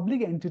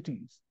public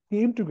entities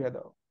came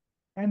together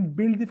and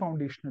built the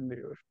foundational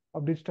layer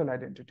of digital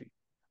identity.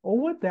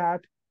 Over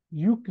that,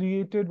 you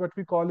created what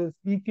we call as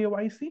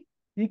EKYC.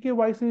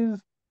 EKYC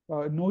is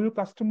know your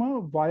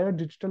customer via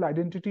digital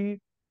identity.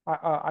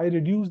 I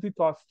reduce the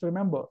costs.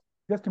 Remember,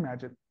 just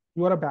imagine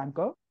you are a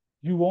banker.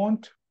 You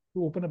want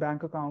to open a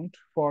bank account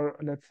for,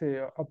 let's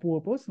say, a poor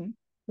person.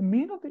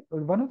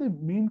 One of the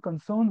main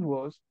concerns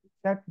was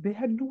that they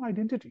had no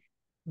identity.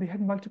 They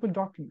had multiple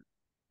documents,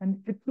 and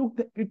it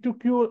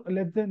took you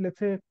let's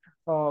say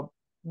uh,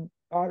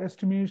 our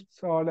estimates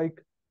are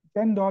like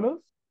 $10,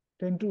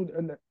 10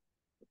 to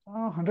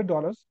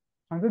 $100,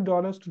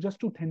 $100 to just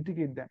to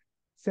authenticate them.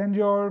 Send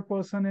your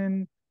person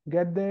in,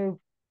 get their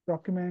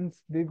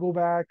documents, they go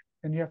back,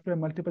 and you have to have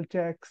multiple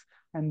checks,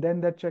 and then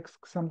that checks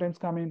sometimes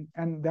come in,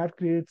 and that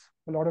creates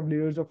a lot of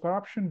layers of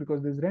corruption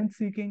because there's rent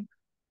seeking.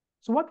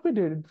 So what we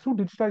did through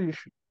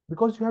digitalization,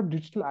 because you have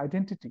digital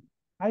identity,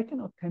 I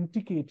can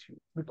authenticate you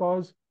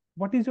because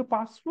what is your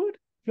password?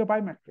 Your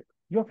biometric,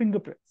 your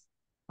fingerprints.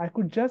 I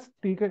could just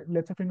take a,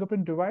 let's say,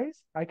 fingerprint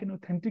device, I can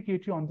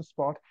authenticate you on the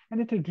spot,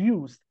 and it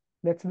reduced,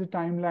 let's say, the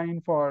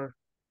timeline for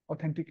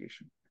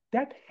authentication.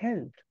 That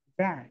helped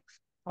banks,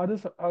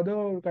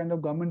 other kind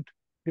of government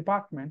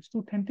departments to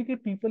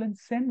authenticate people and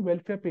send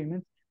welfare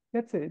payments,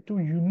 let's say, to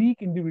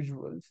unique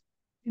individuals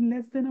in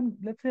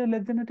let's say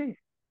less than a day.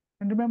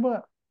 And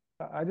remember,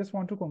 I just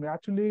want to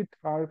congratulate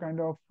our kind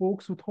of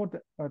folks who thought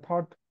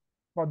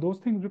for those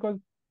things because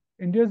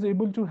India is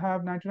able to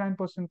have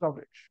 99%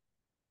 coverage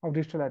of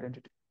digital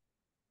identity,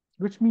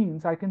 which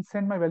means I can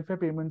send my welfare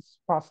payments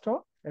faster,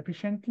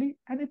 efficiently,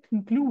 and it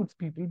includes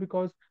people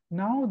because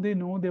now they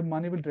know their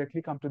money will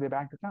directly come to their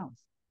bank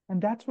accounts.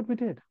 And that's what we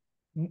did.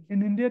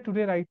 In India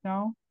today, right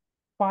now,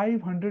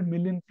 500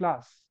 million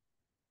plus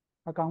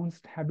accounts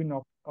have been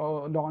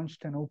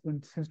launched and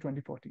opened since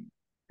 2014.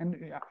 And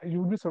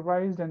you would be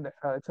surprised, and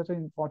it's such an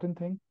important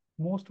thing.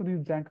 Most of these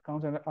bank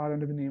accounts are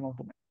under the name of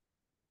women.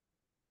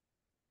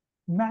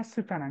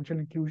 Massive financial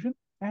inclusion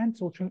and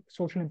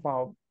social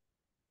empowerment.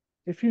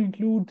 If you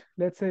include,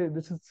 let's say,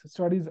 this is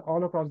studies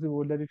all across the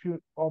world that if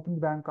you open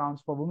bank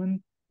accounts for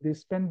women, they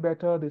spend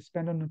better, they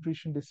spend on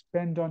nutrition, they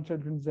spend on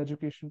children's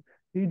education.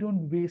 They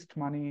don't waste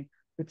money,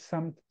 which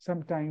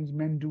sometimes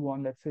men do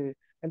on, let's say,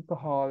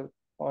 alcohol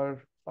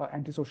or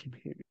antisocial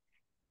behavior.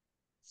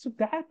 So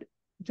that,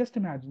 just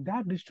imagine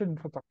that digital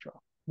infrastructure,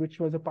 which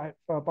was a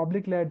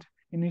public-led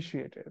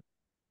initiative,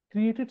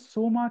 created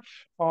so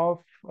much of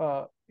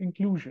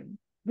inclusion,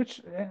 which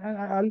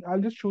and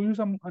I'll just show you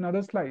some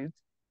another slides.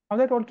 How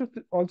that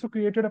also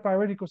created a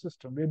private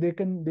ecosystem where they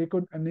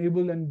could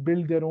enable and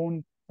build their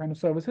own kind of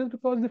services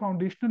because the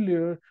foundational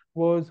layer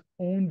was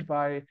owned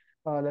by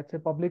let's say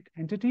public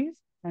entities,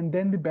 and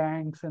then the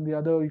banks and the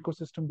other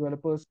ecosystem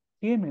developers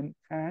came in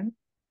and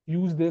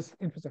used this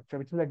infrastructure,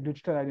 which is like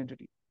digital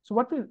identity. So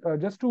what we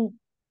just to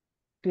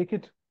take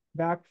it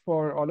back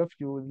for all of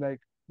you is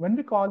like when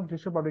we call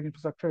digital public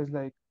infrastructure is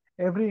like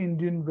every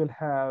Indian will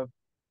have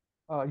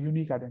a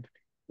unique identity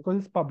because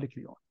it's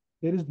publicly owned.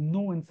 There is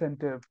no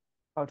incentive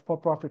for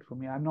profit for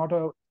me. I'm not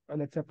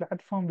let's say,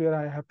 platform where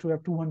I have to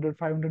have 200,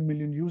 500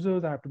 million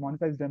users. I have to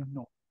monetize them.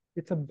 No,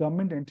 it's a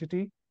government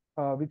entity.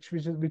 which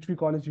we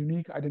call as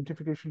Unique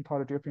Identification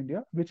Authority of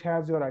India, which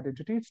has your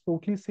identity. It's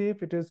totally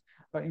safe. It is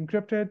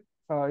encrypted.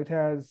 It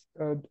has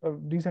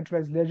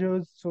decentralized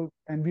ledgers.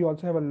 And we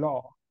also have a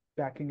law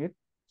backing it.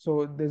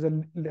 So there's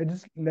a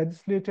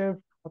legislative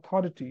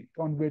authority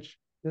on which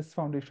this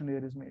foundation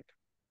layer is made.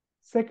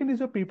 Second is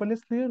your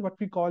paperless layer. What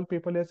we call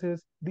paperless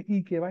is the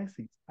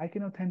eKYC. I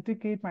can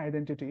authenticate my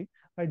identity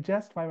by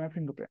my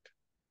fingerprint.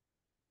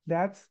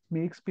 That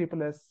makes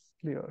paperless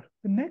layer.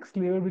 The next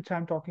layer which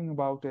I'm talking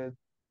about is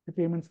the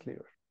payments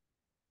layer.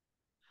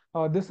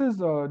 This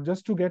is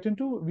just to get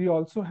into, we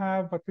also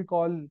have what we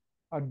call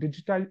a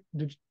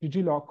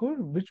digilocker,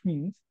 which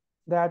means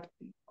that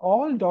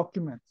all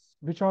documents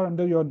which are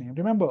under your name,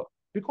 remember,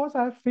 because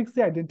I have fixed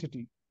the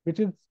identity, which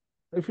is,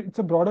 if it's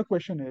a broader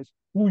question is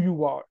who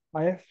you are,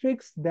 I have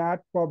fixed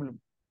that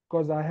problem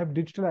because I have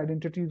digital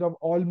identities of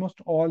almost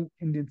all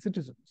Indian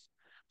citizens.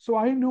 So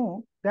I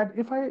know that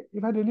if I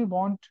really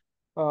want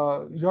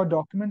your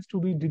documents to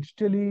be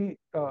digitally,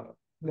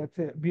 let's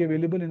say, be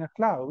available in a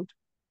cloud,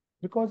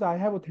 because I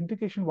have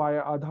authentication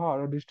via Aadhaar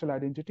or digital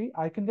identity,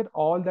 I can get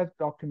all that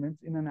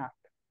documents in an app.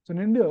 So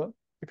in India,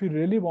 if you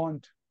really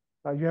want,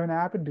 you have an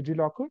app in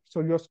DigiLocker.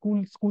 So your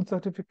school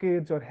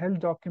certificates, your health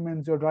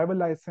documents, your driver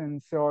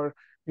license, your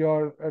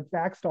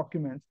tax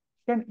documents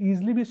can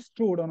easily be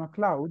stored on a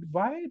cloud.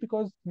 Why?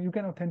 Because you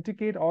can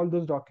authenticate all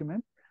those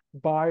documents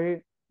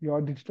by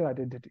your digital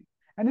identity.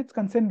 And it's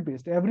consent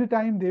based. Every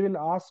time they will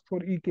ask for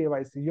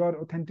eKYC,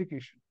 your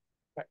authentication.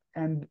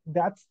 And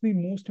that's the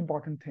most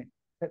important thing,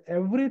 that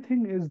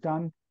everything is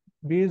done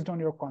based on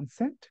your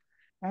consent,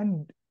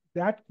 and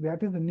that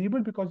is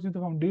enabled because the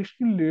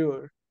foundational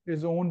layer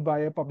is owned by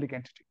a public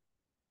entity.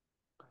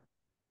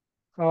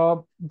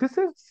 This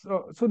is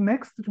so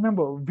next,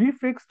 remember, we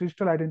fixed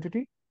digital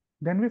identity,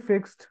 then we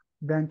fixed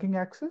banking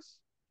access,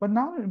 but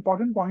now an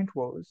important point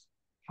was,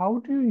 how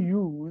do you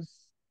use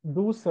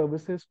those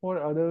services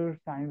for other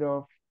kind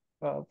of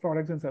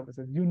products and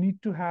services? You need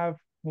to have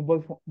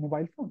mobile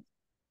phones.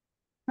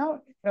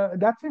 Now,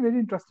 that's a very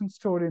interesting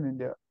story in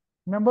India.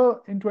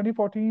 Remember, in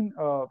 2014,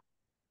 per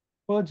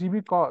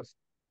GB cost,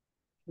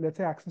 let's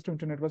say access to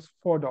internet was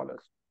 $4.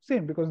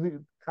 Same, because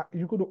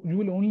you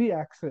will only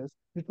access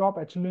the top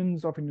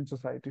echelons of Indian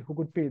society who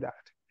could pay that.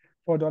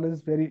 $4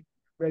 is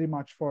very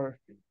much for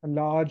a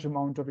large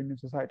amount of Indian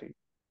society.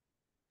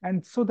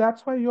 And so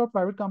that's why your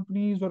private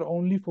companies were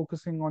only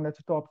focusing on, let's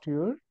say, top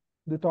tier,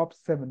 the top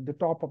seven, the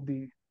top of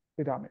the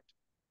pyramid.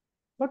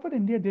 But what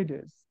India did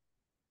is,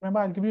 remember,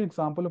 I'll give you an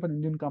example of an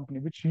Indian company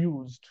which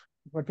used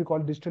what we call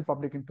digital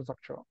public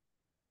infrastructure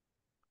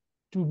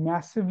to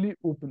massively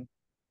open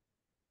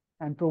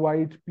and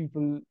provide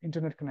people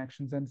internet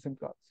connections and SIM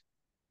cards.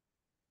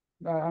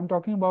 I'm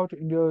talking about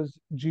India's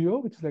Geo,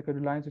 which is like a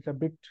Reliance, it's a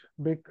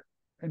big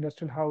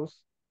industrial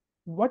house.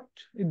 What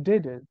it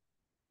did is,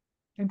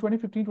 in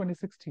 2015,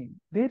 2016,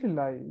 they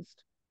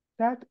realized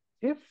that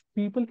if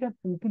people can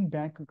open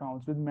bank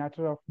accounts with a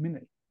matter of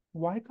minutes,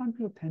 why can't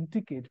we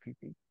authenticate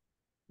people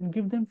and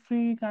give them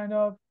free kind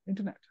of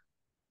internet?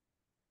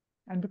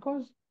 And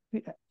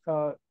the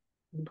uh,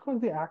 because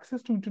the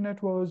access to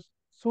internet was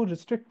so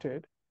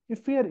restricted,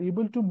 if we are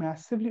able to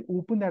massively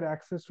open that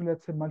access to,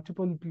 let's say,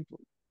 multiple people,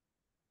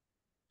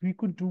 we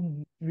could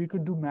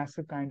do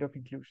massive kind of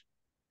inclusion.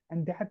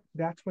 And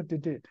that's what they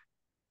did.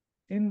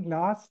 In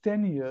last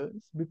 10 years,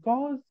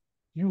 because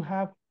you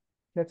have,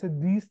 let's say,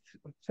 these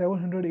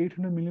 700,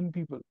 800 million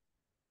people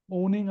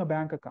owning a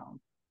bank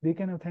account, they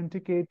can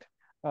authenticate,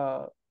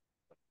 uh,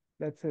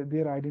 let's say,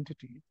 their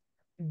identity.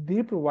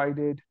 They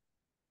provided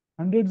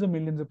hundreds of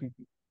millions of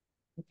people.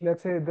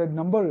 Let's say the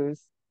number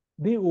is,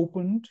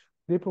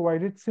 they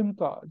provided SIM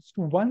cards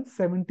to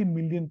 170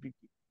 million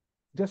people.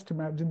 Just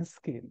imagine the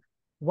scale.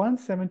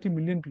 170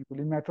 million people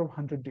in a matter of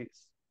 100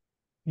 days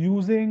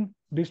using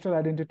digital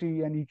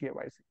identity and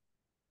eKYC.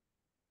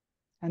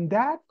 And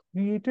that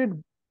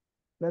created,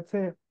 let's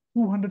say,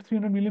 200,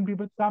 300 million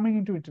people coming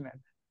into internet,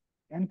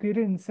 and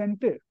created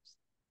incentives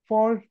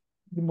for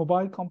the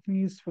mobile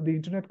companies, for the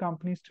internet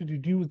companies to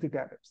reduce the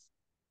tariffs,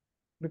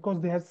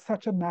 because they had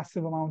such a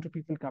massive amount of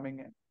people coming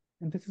in.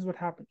 And this is what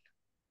happened.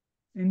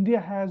 India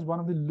has one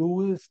of the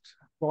lowest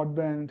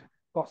broadband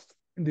costs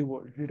in the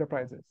world, data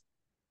prices.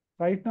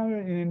 Right now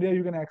in India,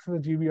 you can access a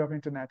GB of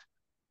internet,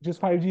 which is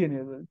 5G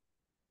enabled.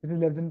 It is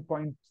less than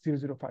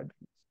 0.005.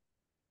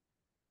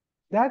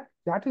 That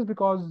is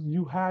because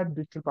you had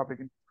digital public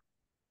infrastructure.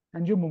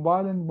 And your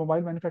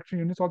mobile manufacturing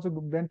units also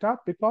went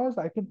up, because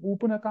I can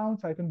open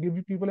accounts, I can give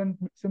you people and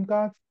SIM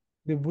cards.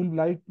 They will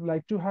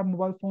like to have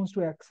mobile phones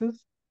to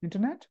access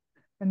internet,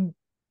 and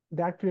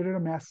that created a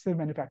massive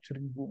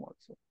manufacturing boom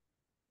also.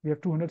 We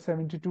have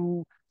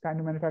 272 kind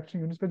of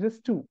manufacturing units, but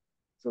just two.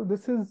 So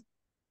this is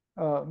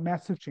a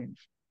massive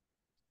change.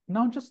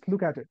 Now just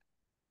look at it.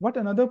 What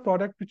another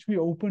product which we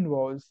opened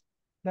was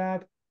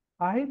that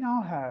I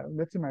now have,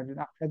 let's imagine,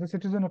 as a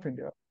citizen of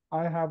India,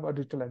 I have a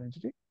digital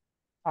identity.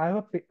 I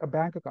have a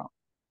bank account.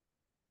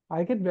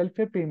 I get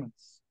welfare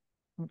payments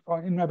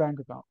in my bank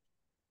account.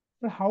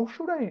 But how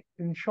should I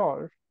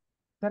ensure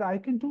that I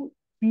can do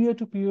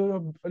peer-to-peer,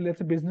 or let's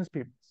say, business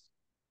payments?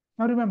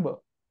 Now remember,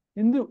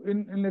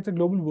 in let's say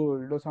global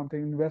world or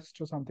something, in West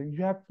or something,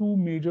 you have two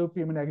major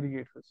payment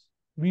aggregators,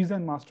 Visa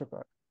and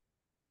Mastercard,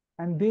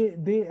 and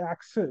they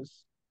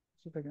access.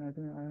 So I think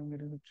I am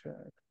getting the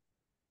chat.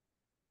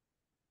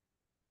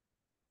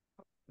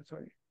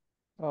 Sorry.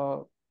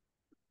 Uh,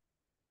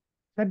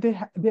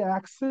 that they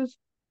access,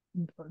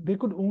 they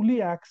could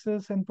only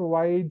access and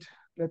provide,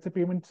 let's say,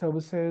 payment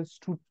services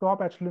to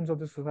top echelons of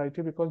the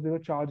society because they were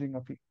charging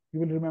a fee. You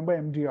will remember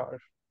MDR,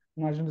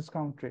 marginal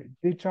discount rate.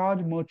 They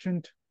charge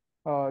merchant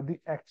the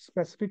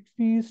specific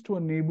fees to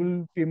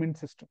enable payment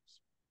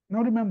systems. Now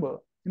remember,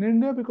 in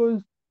India,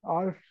 because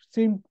our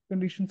same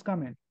conditions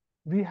come in,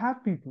 we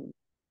have people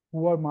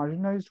who are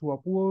marginalized, who are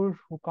poor,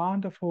 who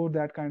can't afford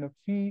that kind of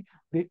fee.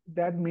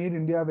 That made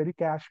India a very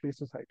cash-based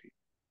society.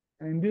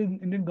 And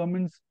Indian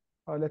government's,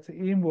 let's say,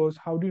 aim was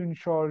how do you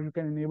ensure you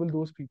can enable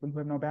those people who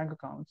have no bank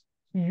accounts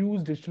to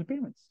use digital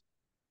payments.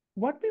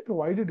 What we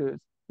provided is,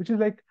 which is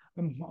like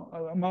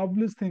a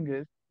marvelous thing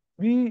is,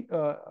 we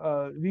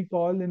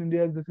call in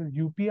India this is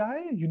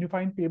UPI,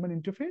 Unified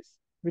Payment Interface,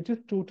 which is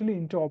totally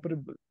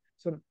interoperable.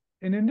 So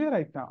in India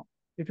right now,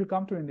 if you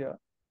come to India,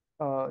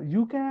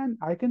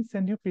 I can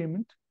send you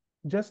payment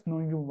just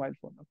knowing your mobile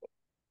phone number.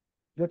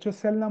 That's your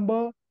cell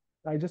number.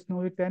 I just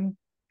know it, then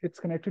it's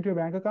connected to your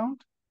bank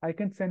account. I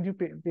can send you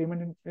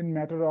payment in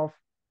matter of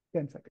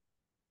 10 seconds.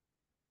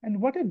 And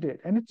what it did,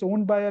 and it's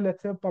owned by a,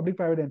 let's say, a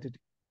public-private entity,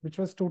 which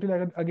was totally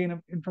like, again,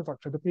 an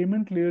infrastructure. The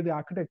payment layer, the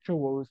architecture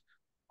was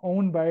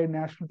owned by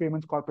National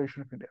Payments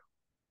Corporation of India,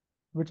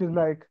 which is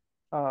like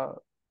uh,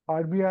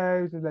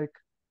 RBI, which is like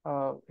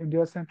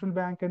India's central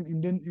bank, and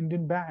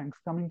Indian banks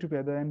coming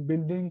together and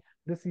building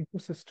this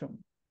ecosystem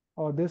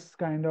or this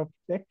kind of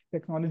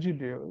technology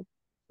layer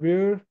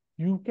where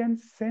you can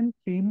send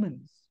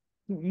payments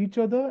to each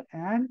other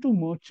and to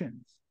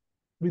merchants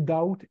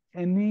without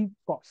any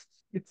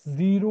costs. It's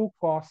zero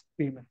cost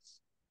payments.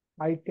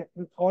 I can,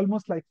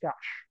 almost like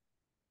cash.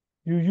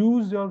 You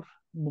use your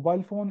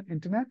mobile phone,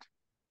 internet,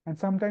 and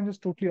sometimes it's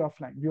totally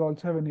offline. We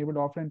also have enabled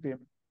offline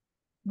payment.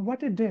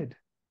 What it did,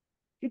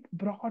 it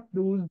brought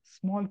those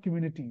small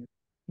communities,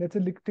 let's say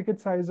like ticket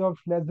size of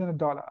less than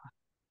 $1,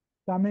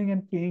 coming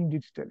and paying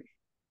digitally.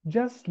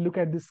 Just look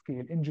at this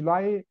scale. In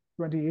July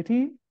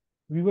 2018,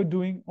 we were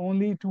doing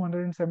only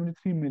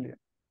 273 million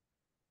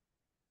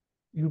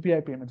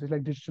UPI payments, it's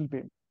like digital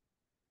payments.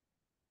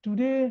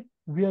 Today,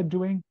 we are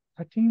doing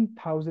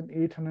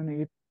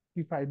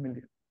 13,885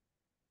 million,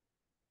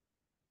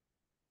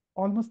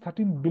 almost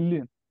 13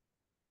 billion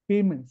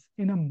payments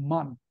in a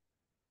month,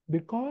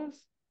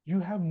 because you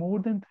have more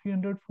than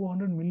 300,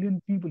 400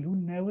 million people who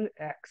never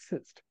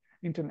accessed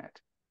internet,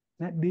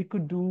 that they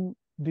could do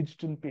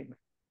digital payment.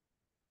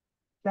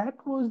 That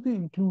was the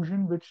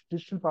inclusion which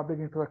digital public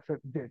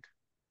infrastructure did,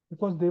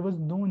 because there was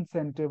no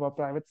incentive or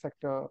private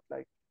sector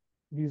like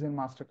Visa and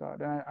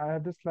MasterCard. And I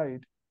have this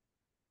slide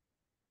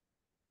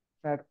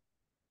that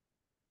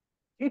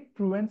it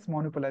prevents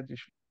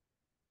monopolization.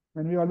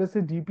 When we always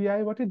say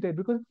DPI, what it did,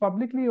 because it's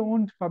publicly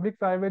owned,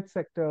 public-private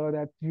sector,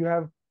 that you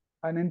have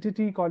an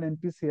entity called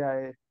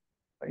NPCI,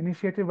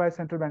 initiated by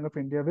Central Bank of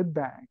India with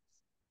banks,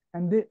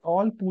 and they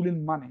all pool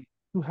in money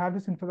to have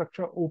this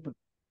infrastructure open.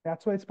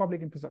 That's why it's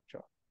public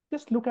infrastructure.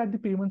 Just look at the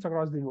payments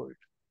across the world.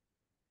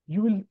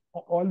 You will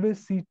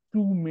always see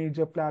two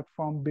major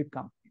platform big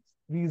companies,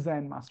 Visa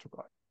and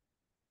MasterCard.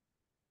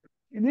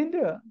 In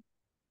India,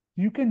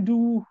 you can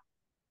do,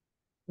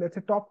 let's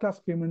say, top class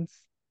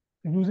payments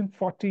using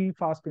 40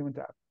 fast payment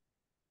apps.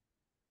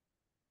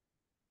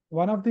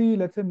 One of the,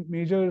 let's say,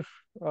 major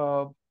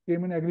uh,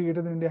 payment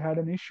aggregators in India had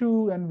an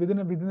issue, and within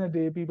a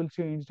day, people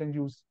changed and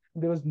used.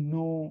 There was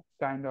no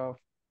kind of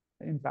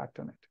impact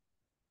on it.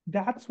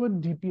 That's what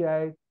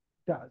DPI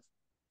does.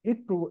 It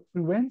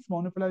prevents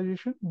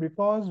monopolization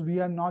because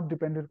we are not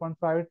dependent on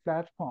private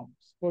platforms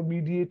for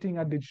mediating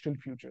our digital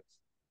futures.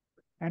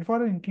 And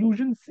for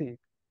inclusion's sake,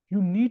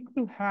 you need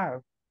to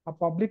have a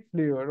public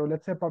player, or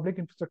let's say a public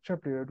infrastructure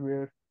player,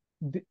 where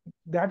the,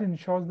 that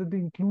ensures that the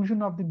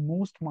inclusion of the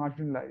most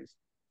marginalized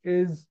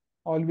is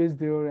always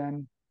there,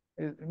 and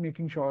is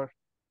making sure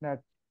that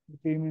the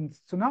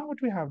payments. So now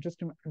what we have, just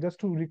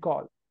to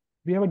recall,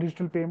 we have a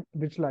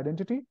digital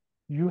identity.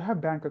 You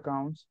have bank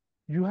accounts.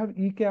 You have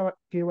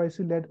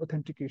eKYC led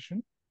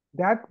authentication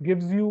that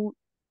gives you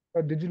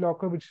a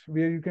DigiLocker, which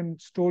where you can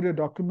store your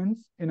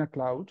documents in a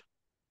cloud.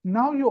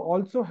 Now you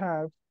also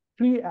have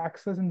free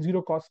access and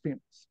zero cost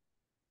payments.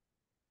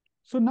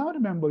 So now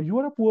remember, you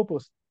are a poor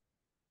person.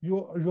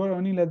 You are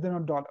earning less than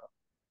 $1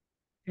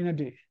 in a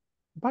day.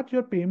 But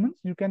your payments,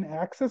 you can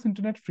access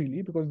internet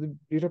freely because the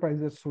data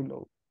prices are so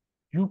low.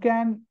 You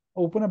can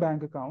open a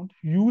bank account,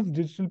 use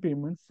digital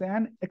payments,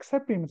 and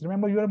accept payments.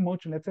 Remember, you're a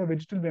merchant, let's say a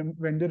digital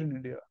vendor in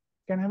India,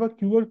 can have a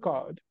QR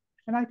card,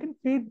 and I can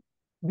pay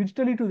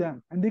digitally to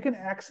them, and they can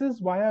access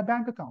via a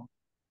bank account.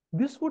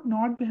 This would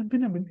not have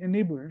been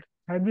enabled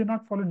had we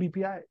not followed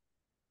DPI.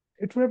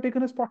 It would have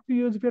taken us 40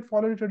 years if we had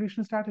followed a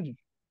traditional strategy.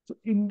 So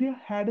India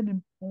had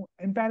an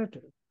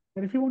imperative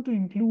that if you want to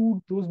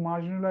include those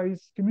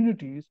marginalized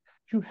communities,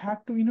 you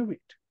have to innovate.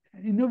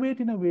 And innovate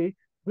in a way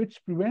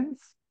which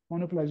prevents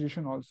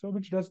monopolization also,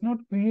 which does not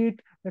create,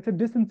 let's say,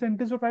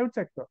 disincentives for private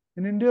sector.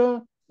 In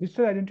India,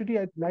 digital identity,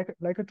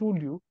 like I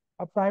told you,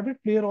 a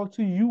private player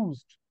also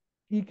used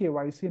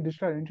eKYC and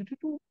digital identity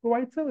to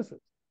provide services.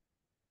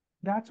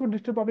 That's what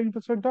digital public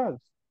infrastructure does.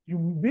 You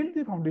build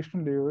the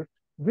foundational layer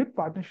with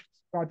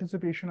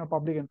participation of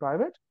public and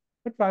private,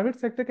 but private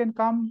sector can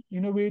come,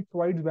 innovate,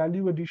 provide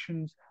value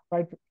additions,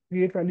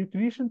 create value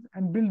creations,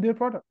 and build their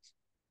products.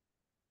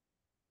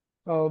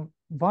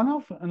 One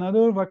of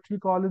another what we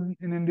call in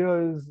India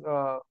is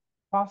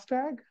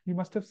FASTag. You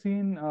must have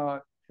seen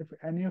if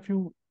any of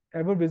you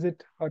ever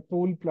visit a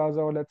toll plaza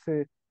or let's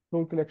say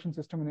toll collection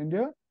system in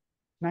India,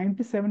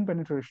 97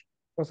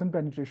 percent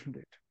penetration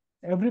rate.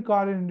 Every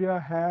car in India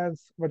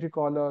has what you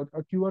call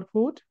a QR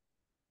code,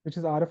 which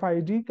is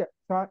RFID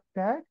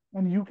tag,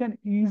 and you can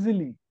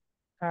easily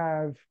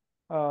have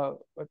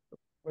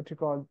what you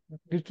call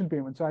digital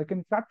payment. So I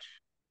can touch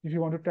if you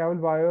want to travel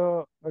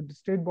via a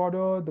state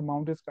border, the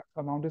amount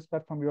is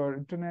cut from your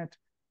internet,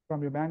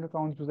 from your bank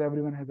accounts, because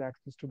everyone has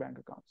access to bank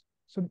accounts.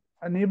 So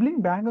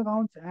enabling bank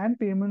accounts and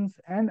payments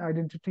and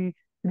identity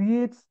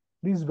creates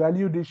these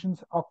value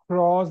additions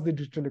across the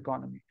digital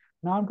economy.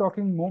 Now I'm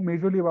talking more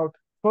majorly about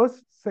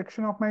first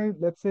section of my,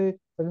 let's say,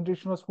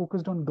 presentation was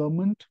focused on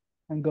government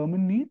and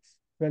government needs,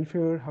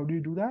 welfare, how do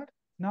you do that?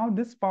 Now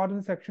this part of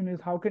the section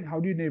is how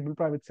do you enable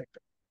private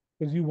sector?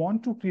 Because you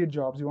want to create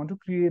jobs, you want to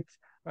create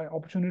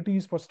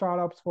opportunities for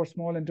startups, for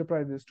small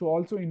enterprises to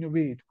also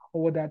innovate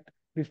over that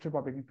digital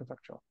public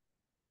infrastructure.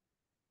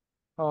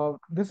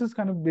 This is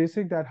kind of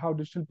basic that how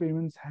digital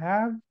payments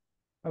have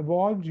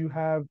evolved. You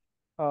have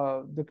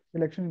the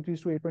collection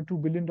increased to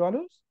 $8.2 billion.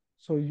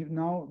 So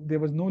now there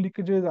was no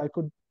leakages. I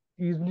could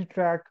easily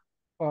track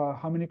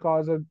how many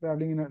cars are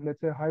traveling in a,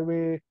 let's say,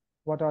 highway.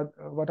 What are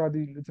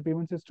the, let's say,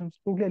 payment systems?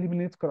 Totally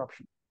eliminates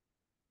corruption.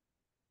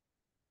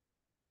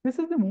 This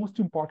is the most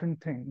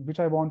important thing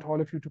which I want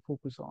all of you to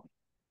focus on.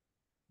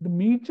 The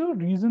major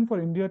reason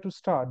for India to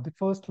start the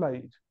first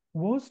slide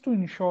was to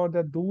ensure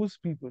that those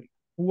people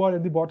who are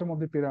at the bottom of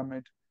the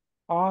pyramid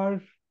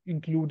are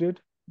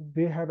included,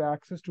 they have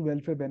access to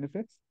welfare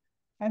benefits,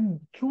 and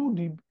through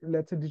the,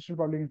 let's say, digital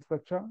public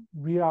infrastructure,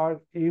 we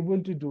are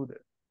able to do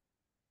this.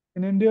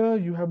 In India,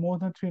 you have more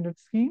than 300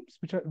 schemes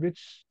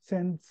which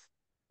sends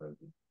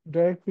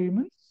direct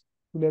payments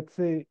to, let's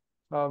say,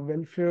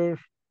 welfare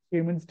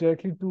payments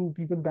directly to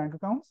people's bank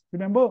accounts.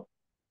 Remember,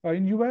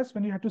 in US,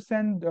 when you had to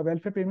send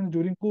welfare payments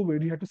during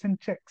COVID, you had to send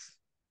checks,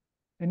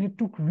 and it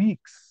took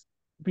weeks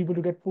for people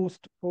to get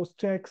post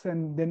checks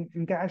and then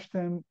encash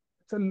them.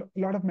 It's a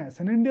lot of mess.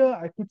 In India,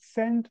 I could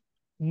send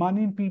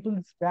money in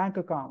people's bank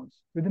accounts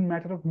within a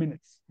matter of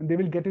minutes, and they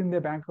will get it in their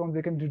bank account.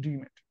 They can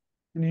redeem it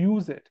and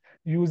use it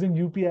using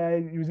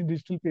UPI, using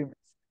digital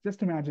payments.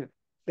 Just imagine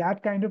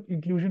that kind of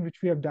inclusion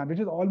which we have done, which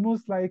is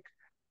almost like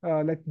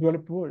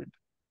developed world.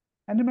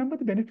 And remember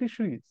the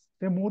beneficiaries.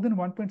 There are more than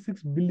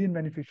 1.6 billion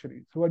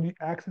beneficiaries who are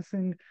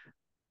accessing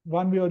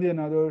one way or the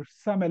another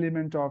some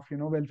element of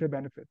welfare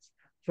benefits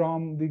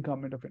from the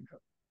government of India.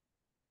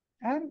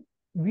 And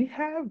we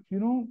have,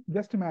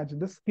 just imagine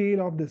the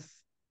scale of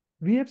this.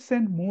 We have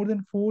sent more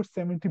than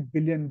 $470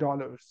 billion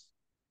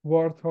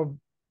worth of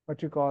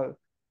what you call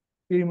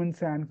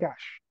payments and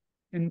cash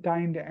in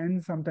kind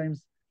and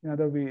sometimes in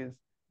other ways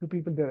to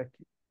people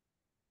directly.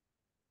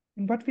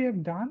 And what we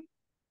have done,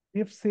 we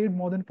have saved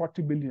more than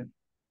 40 billion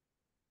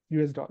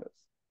US dollars.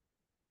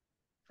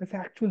 That's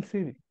actual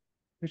saving,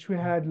 which we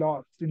had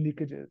lost in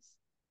leakages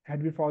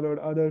had we followed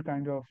other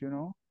kind of,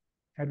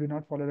 had we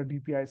not followed a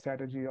DPI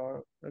strategy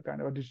or a kind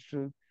of a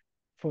digital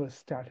first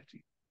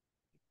strategy.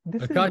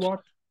 This is Akash, what,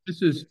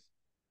 this is, yes,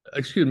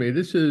 excuse me,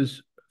 this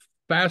is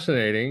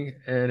fascinating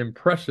and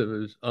impressive,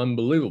 is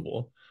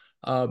unbelievable.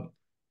 Uh,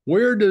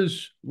 we're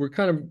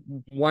kind of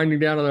winding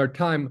down on our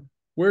time.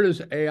 Where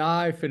does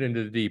AI fit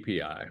into the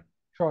DPI?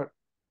 sure,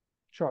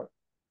 sure.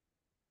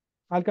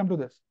 I'll come to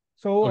this.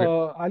 So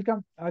Okay.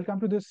 I'll come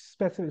to this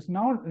specifics.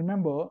 Now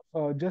remember,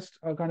 just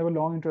a kind of a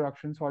long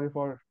introduction. Sorry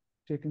for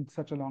taking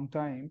such a long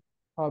time.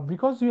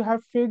 Because you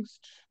have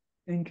fixed,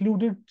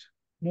 included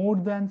more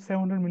than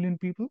 700 million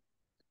people,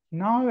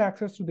 now have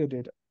access to their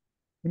data.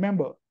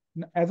 Remember,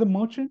 as a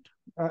merchant,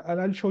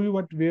 I'll show you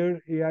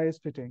where AI is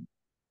fitting.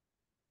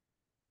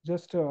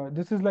 Just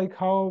this is like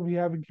how we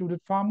have included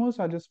farmers.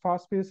 I'll just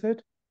fast pace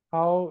it.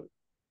 How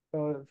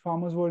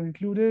farmers were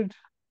included.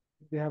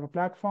 They have a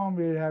platform.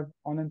 We have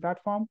online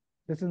platform.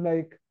 This is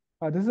like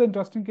this is an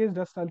interesting case.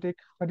 Just I'll take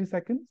 30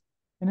 seconds.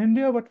 In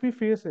India, what we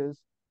face is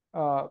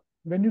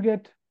when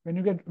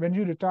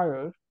you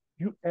retire,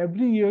 you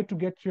every year to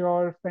get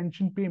your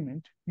pension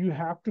payment, you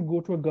have to go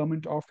to a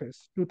government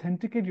office to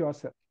authenticate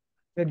yourself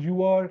that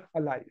you are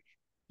alive,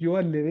 you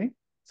are living,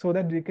 so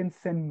that they can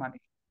send money.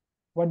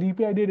 What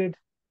DPI did it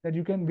that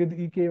you can with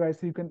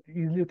eKYC you can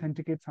easily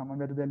authenticate someone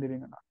whether they're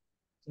living or not.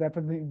 So that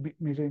was the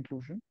major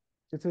inclusion.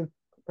 It's a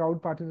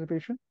crowd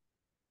participation.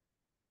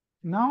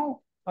 Now,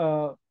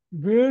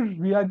 where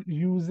we are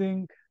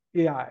using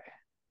AI,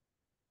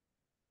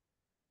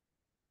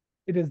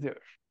 it is there.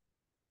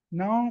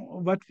 Now,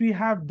 what we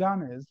have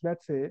done is,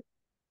 let's say,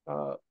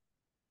 uh,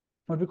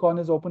 what we call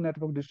as open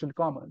network digital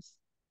commerce.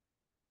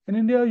 In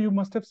India, you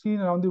must have seen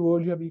around the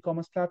world, you have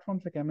e-commerce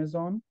platforms like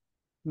Amazon,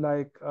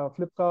 like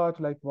Flipkart,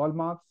 like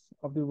Walmarts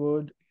of the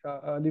world,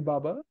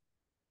 Alibaba,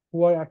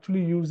 who are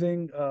actually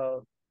using,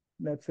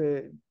 let's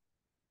say,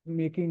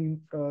 making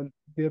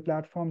their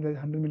platforms like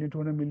 100 million,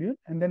 200 million,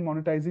 and then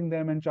monetizing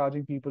them and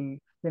charging people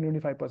 20,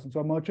 25%. So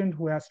a merchant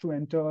who has to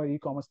enter an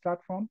e-commerce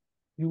platform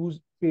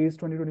pays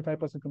 20,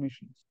 25%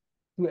 commissions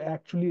to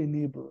actually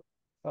enable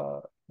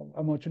uh,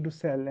 a merchant to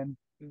sell and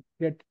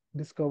get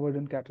discovered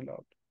and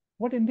cataloged.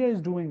 What India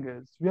is doing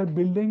is we are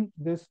building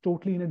this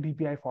totally in a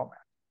DPI format.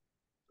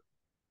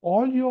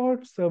 All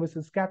your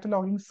services,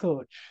 cataloging,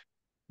 search,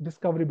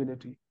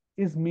 discoverability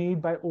is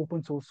made by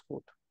open source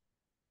code,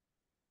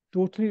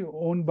 totally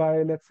owned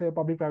by, let's say, a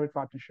public-private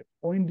partnership.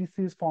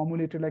 ONDC is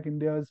formulated like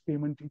India's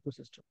payment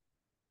ecosystem.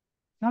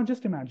 Now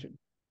just imagine,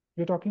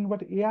 you're talking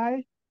about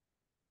AI.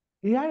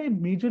 AI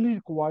majorly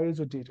requires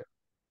your data,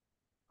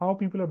 how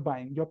people are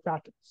buying, your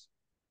patterns.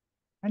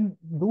 And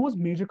those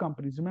major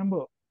companies,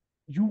 remember,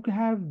 you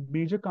have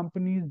major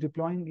companies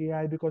deploying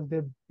AI because they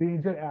have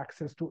major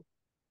access to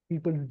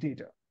people's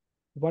data.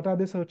 What are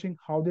they searching?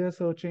 How they are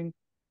searching?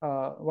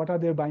 What are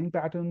their buying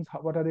patterns?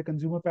 What are their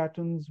consumer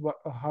patterns?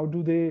 How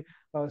do they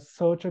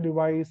search a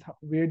device?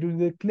 Where do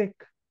they click?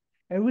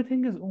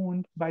 Everything is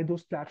owned by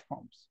those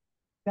platforms.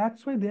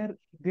 That's why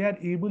they are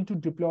able to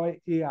deploy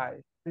AI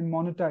and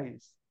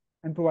monetize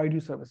and provide you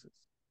services.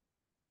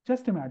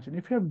 Just imagine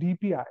if you have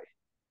DPI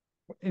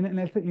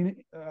let's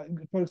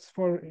say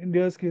for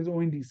India's case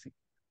ONDC.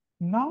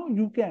 Now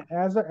you can,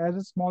 as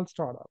a small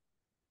startup,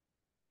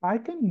 I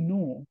can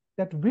know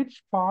that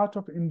which part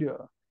of India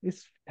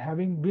is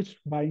having which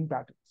buying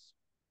patterns,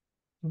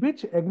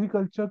 which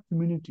agriculture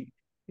community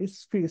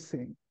is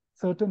facing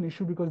certain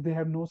issue because they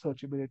have no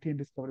searchability and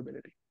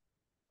discoverability.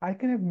 I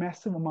can have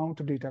massive amount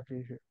of data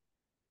here.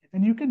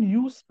 And you can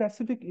use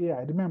specific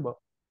AI. Remember,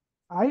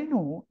 I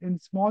know in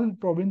small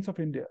province of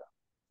India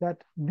that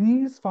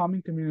these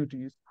farming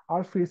communities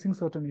are facing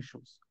certain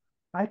issues.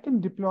 I can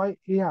deploy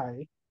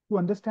AI to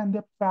understand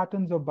their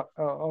patterns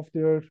of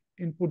their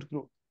input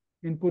growth,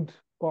 input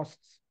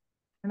costs,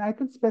 and I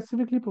can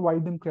specifically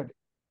provide them credit.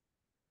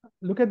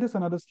 Look at this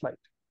another slide.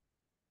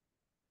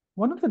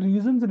 One of the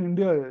reasons in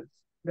India is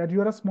that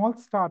you are a small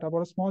startup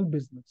or a small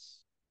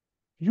business.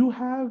 You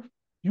have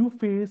you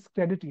face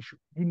credit issue.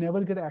 You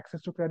never get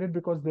access to credit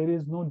because there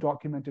is no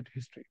documented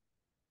history.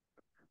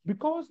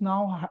 Because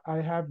now I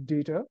have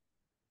data,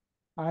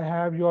 I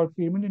have your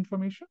payment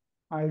information,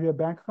 I have your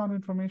bank account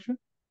information,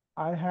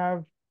 I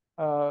have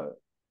uh,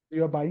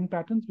 your buying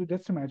patterns.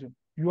 Just imagine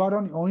you are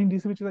on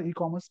ONDC, which is an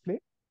e-commerce play.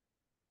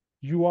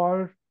 You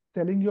are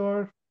selling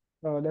your,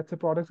 let's say,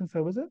 products and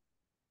services.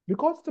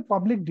 Because the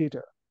public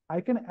data,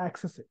 I can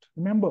access it.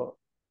 Remember,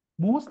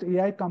 most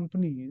AI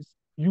companies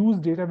use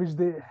data which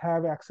they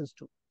have access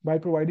to by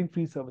providing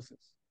free services.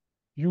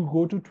 You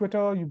go to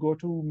Twitter, you go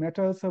to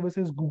Meta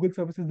services, Google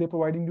services, they're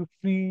providing you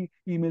free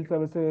email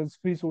services,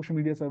 free social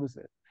media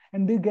services.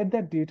 And they get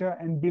that data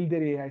and build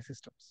their AI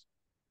systems.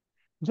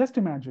 Just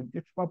imagine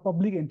if a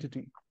public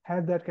entity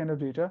has that kind of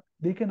data,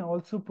 they can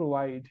also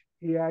provide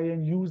AI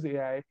and use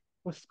AI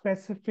for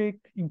specific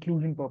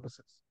inclusion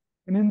purposes.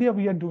 In India,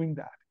 we are doing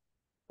that.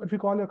 What we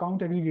call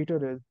account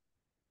aggregator is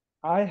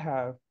I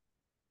have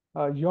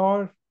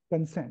your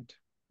consent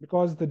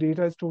because the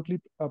data is totally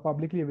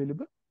publicly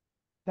available,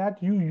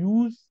 that you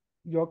use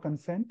your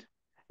consent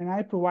and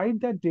I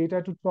provide that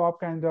data to top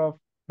kind of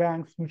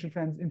banks, mutual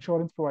funds,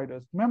 insurance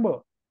providers. Remember,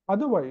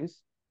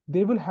 otherwise,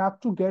 they will have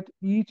to get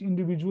each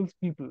individual's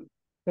people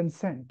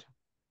consent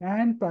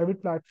and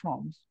private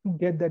platforms to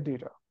get that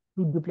data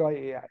to deploy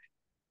AI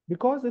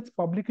because it's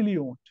publicly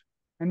owned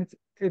and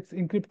it's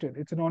encrypted,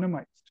 it's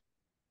anonymized.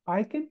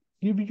 I can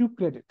give you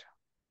credit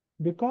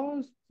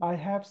because I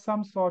have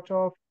some sort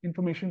of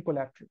information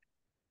collateral,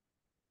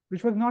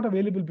 which was not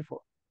available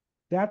before.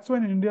 That's why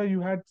in India you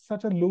had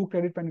such a low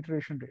credit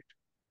penetration rate.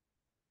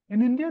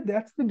 In India,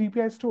 that's the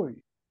DPI story.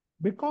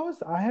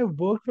 Because I have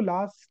worked for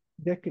last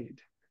decade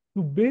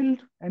to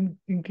build and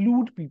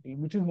include people,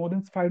 which is more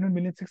than 500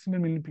 million,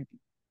 600 million people,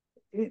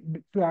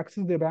 to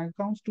access their bank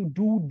accounts to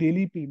do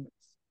daily payments.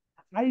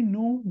 I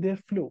know their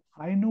flow.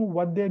 I know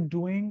what they're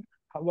doing,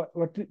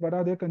 what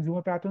are their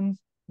consumer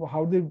patterns,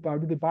 how do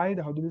they buy,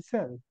 how do they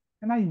sell.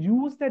 And I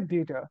use that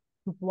data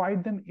to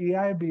provide them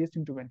AI-based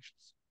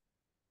interventions.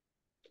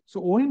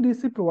 So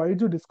ONDC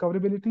provides you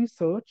discoverability,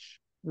 search,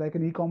 like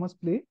an e-commerce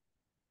play,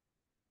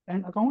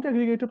 and account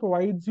aggregator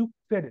provides you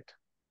credit.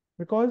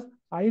 Because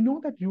I know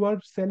that you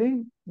are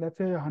selling, let's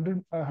say,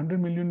 $100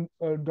 million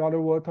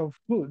worth of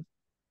goods,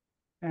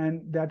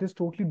 and that is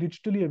totally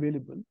digitally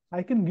available.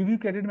 I can give you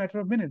credit in a matter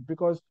of minutes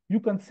because you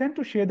consent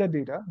to share that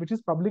data, which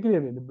is publicly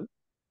available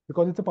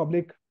because it's a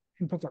public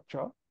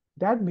infrastructure.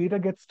 That data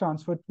gets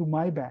transferred to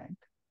my bank,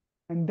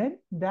 and then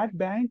that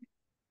bank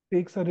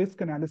takes a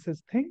risk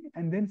analysis thing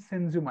and then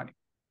sends you money.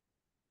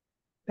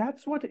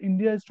 That's what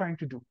India is trying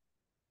to do.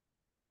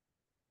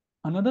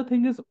 Another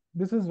thing is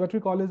this is what we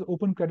call as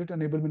open credit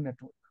enablement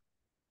network.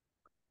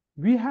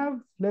 We have,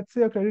 let's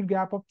say, a credit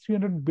gap of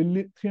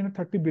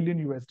 330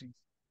 billion USDs.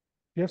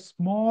 We have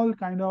small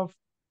kind of,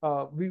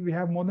 we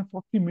have more than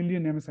 40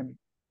 million MSME.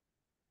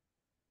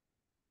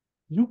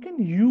 You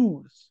can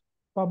use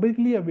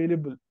publicly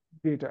available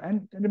data.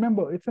 And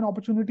remember, it's an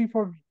opportunity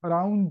for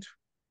around,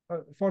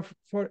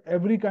 for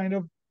every kind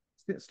of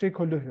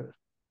stakeholder here.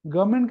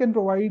 Government can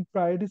provide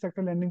priority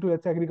sector lending to,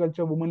 let's say,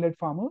 agriculture, women-led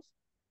farmers.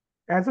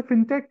 As a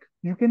fintech,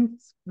 you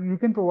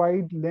can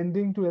provide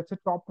lending to, let's say,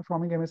 top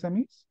performing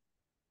MSMEs.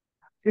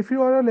 If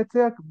you are, let's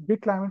say, a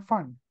big climate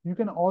fund, you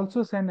can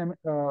also send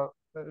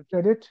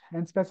credit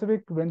and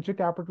specific venture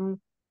capital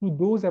to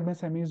those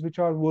MSMEs which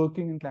are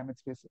working in climate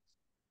spaces.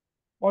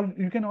 Or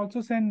you can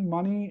also send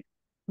money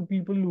to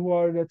people who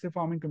are, let's say,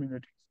 farming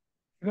communities.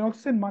 You can also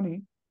send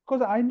money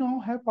because I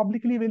now have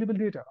publicly available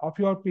data of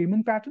your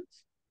payment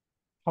patterns,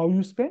 how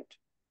you spent,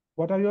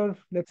 what are your,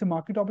 let's say,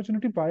 market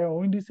opportunity. Via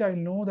ONDC, I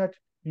know that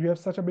you have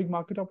such a big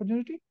market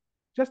opportunity.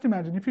 Just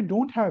imagine if you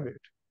don't have it,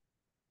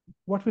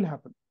 what will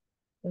happen?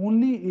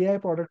 Only AI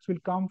products will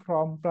come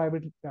from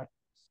private platforms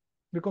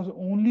because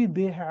only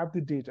they have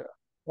the data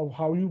of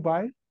how you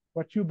buy,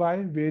 what you buy,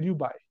 where you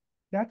buy.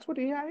 That's what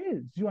AI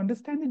is. You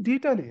understand the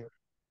data layer.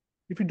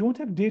 If you don't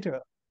have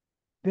data,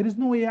 there is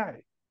no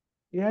AI.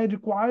 AI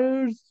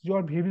requires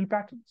your behavioral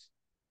patterns,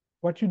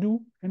 what you do,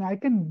 and I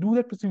can do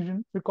that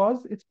precision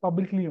because it's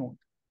publicly owned.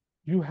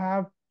 You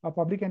have a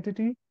public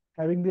entity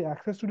having the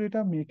access to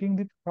data, making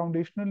the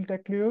foundational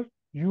tech layer.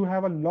 You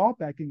have a law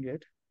backing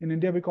it. In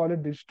India, we call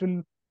it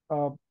Digital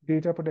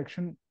Data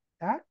Protection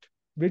Act,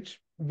 which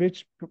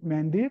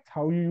mandates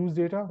how you use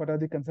data, what are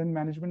the consent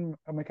management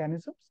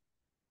mechanisms.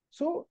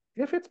 So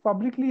if it's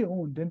publicly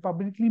owned and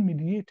publicly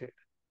mediated,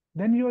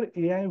 then your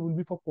AI will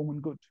be for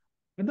common good.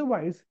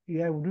 Otherwise,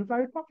 AI would be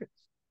private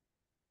pockets.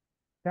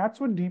 That's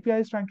what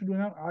DPI is trying to do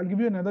now. I'll give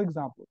you another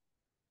example.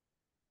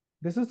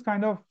 This is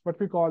kind of what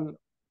we call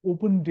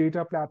open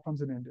data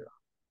platforms in India.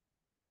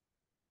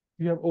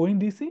 You have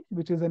ONDC,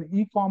 which is an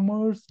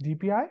e-commerce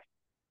DPI.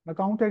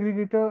 Account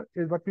aggregator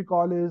is what we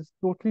call is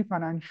totally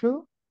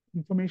financial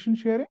information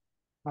sharing.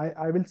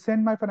 I will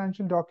send my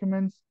financial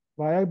documents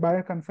via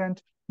buyer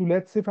consent to,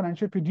 let's say,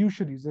 financial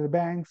fiduciaries,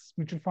 banks,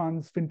 mutual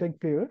funds, fintech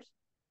players.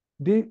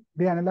 They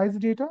analyze the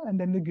data and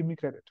then they give me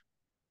credit.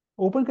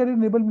 Open credit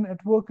enablement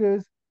network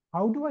is,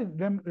 how do I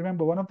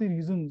remember one of the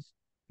reasons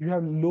you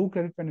have low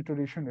credit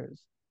penetration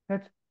is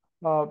that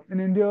in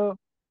India,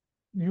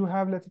 you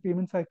have, let's say,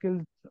 payment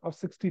cycles of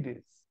 60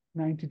 days,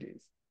 90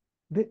 days.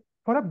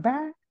 For a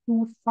bank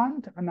to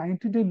fund a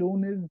 90-day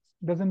loan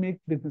doesn't make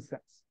business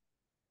sense.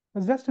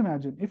 But just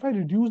imagine if I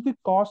reduce the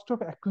cost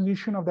of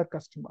acquisition of that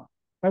customer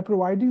by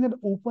providing that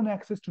open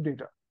access to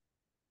data,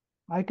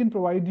 I can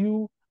provide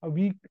you a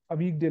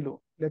weekday loan.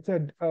 Let's say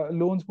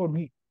loans for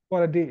week,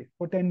 for a day,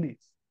 for 10 days.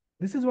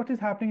 This is what is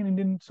happening in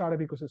Indian startup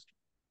ecosystem.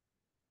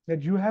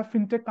 That you have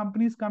fintech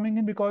companies coming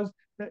in because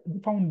the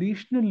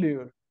foundational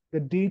layer, the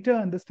data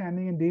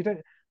understanding and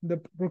data, the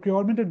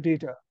procurement of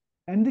data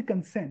and the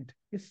consent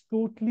is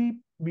totally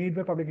made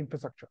by public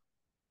infrastructure.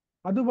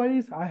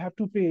 Otherwise, I have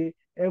to pay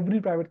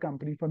every private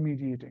company for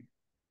mediating.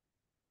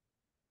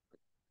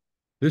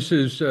 This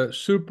is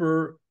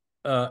super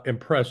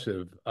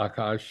impressive,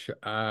 Akash.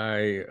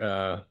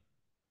 I'm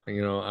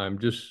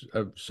just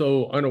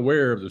so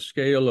unaware of the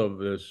scale of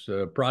this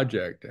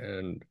project,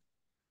 and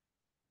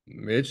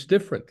it's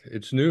different,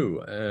 it's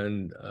new,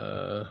 and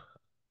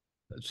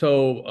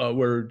so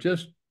we're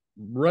just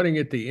running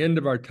at the end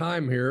of our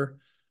time here.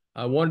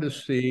 I wanted to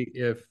see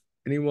if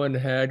anyone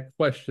had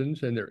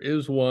questions, and there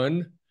is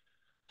one.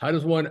 How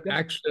does one Yes,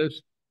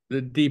 access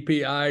the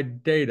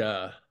DPI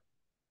data?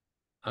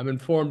 I'm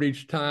informed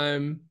each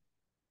time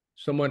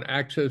someone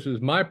accesses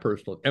my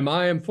personal. Am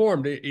I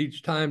informed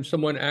each time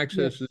someone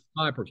accesses yes,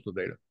 my personal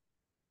data?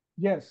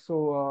 yes.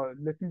 So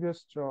let me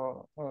just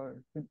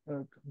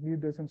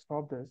complete this and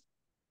stop this.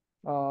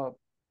 Uh,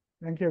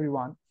 Thank you,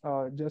 everyone.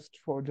 Just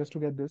to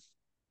get this,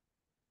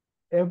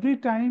 every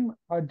time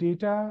a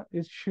data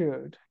is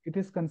shared, it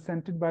is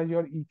consented by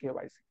your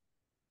eKYC.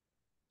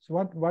 So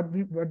what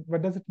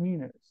does it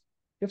mean is,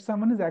 if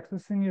someone is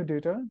accessing your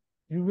data,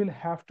 you will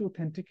have to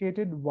authenticate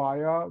it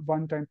via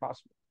one-time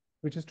password,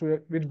 which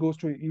goes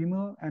to your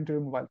email and to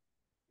your mobile,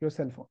 your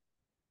cell phone.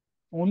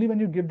 Only when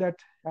you give that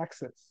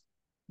access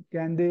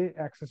can they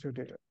access your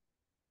data.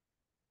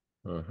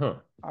 Uh-huh.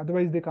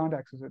 Otherwise, they can't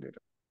access your data.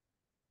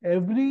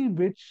 Every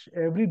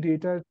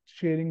data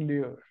sharing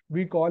layer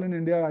we call in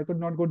India, I could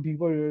not go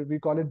deeper here, we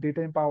call it data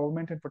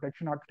empowerment and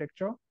protection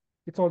architecture.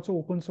 It's also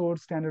open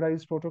source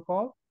standardized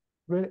protocol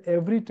where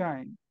every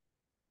time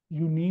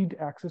you need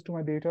access to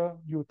my data,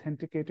 you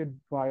authenticate it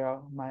via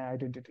my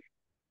identity.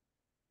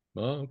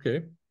 Well,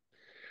 okay.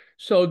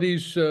 So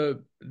these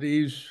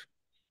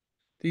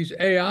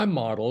AI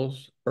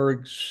models are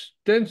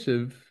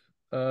extensive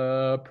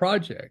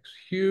projects,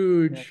 Yes.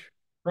 huge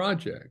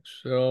projects.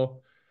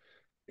 So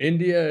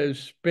India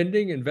is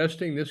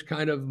investing this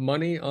kind of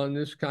money on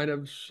this kind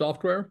of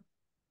software.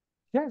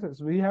 Yes,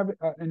 we have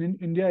an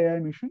India AI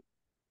mission.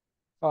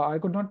 I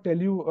could not tell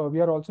you, we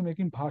are also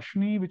making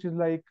Bhashni, which is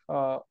like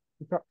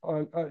It's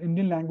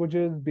Indian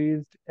languages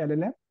based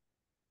LLM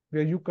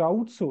where you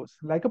crowdsource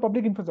like a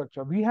public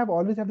infrastructure. We have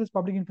always had this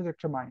public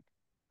infrastructure mind.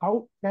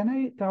 How can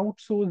I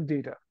crowdsource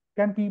data?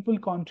 Can people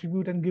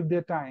contribute and give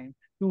their time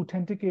to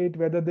authenticate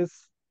whether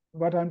this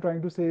what I'm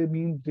trying to say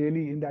means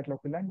really in that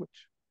local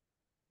language?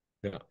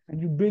 Yeah.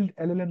 And you build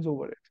LLMs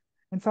over it.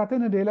 And Satya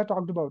Nadella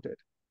talked about it,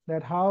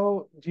 that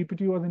how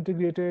GPT was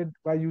integrated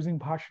by using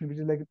Bhashan,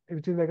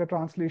 which is like a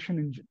translation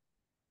engine,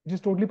 which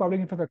is totally public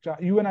infrastructure.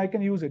 You and I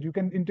can use it. You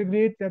can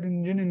integrate that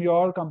engine in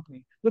your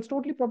company. That's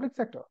totally public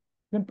sector.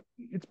 Then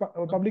it's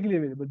publicly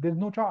available. There's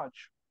no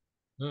charge.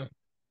 Yeah.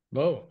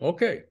 Oh,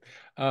 okay.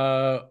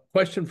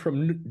 Question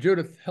from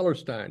Judith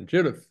Hellerstein.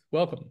 Judith,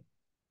 welcome.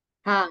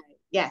 Hi,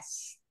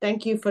 yes,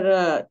 thank you for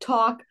the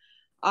talk.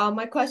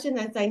 My question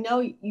is, I know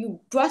you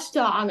brushed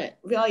on it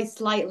really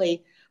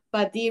slightly,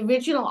 but the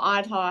original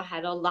author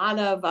had a lot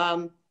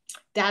of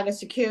data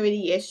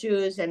security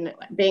issues and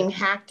being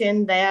hacked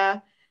in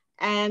there.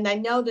 And I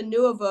know the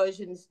newer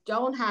versions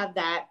don't have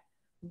that,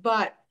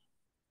 but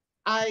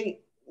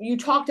you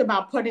talked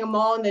about putting them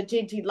all in the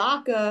GT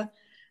locker,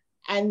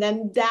 and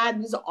then that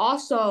is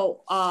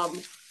also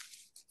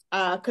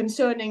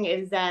concerning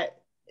is that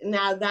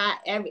now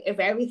that if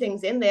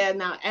everything's in there,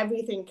 now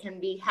everything can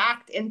be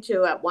hacked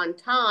into at one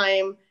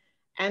time.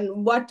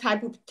 And what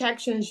type of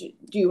protections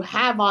do you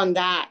have on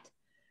that?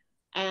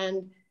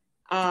 And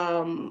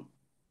um,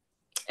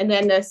 and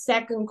then the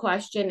second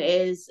question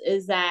is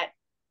that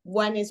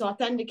when it's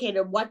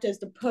authenticated, what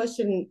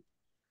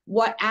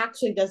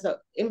actually does the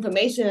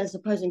information does the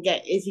person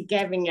get? Is he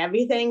giving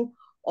everything,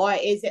 or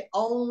is it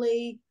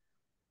only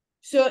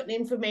certain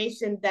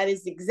information that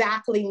is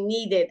exactly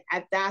needed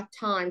at that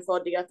time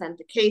for the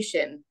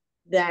authentication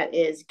that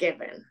is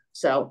given?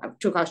 So I have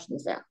two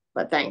questions there,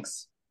 but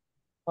thanks.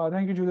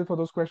 Thank you, Judith, for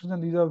those questions.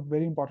 And these are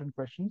very important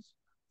questions.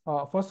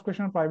 First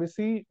question on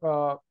privacy.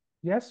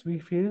 Yes, we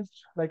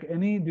faced like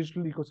any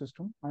digital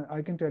ecosystem.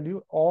 I can tell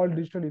you all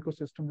digital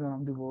ecosystems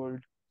around the world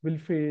will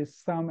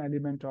face some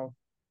element of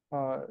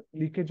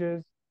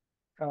leakages,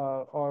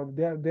 or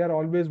they are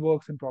always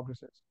works in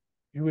progresses.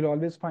 You will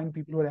always find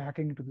people who are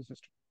hacking into the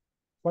system.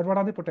 But what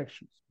are the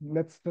protections?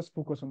 Let's just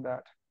focus on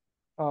that.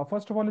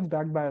 First of all, it's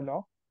backed by a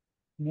law.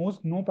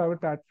 No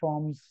private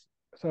platforms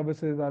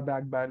services are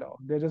backed by law.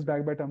 They're just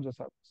backed by terms of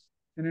service.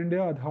 In India,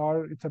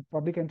 Aadhaar, it's a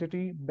public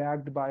entity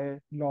backed by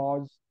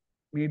laws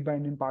made by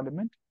Indian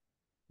Parliament,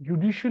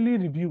 judicially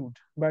reviewed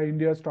by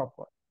India's top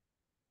court.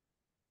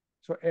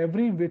 So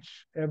every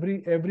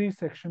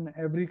section,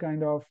 every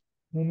kind of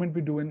movement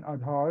we do in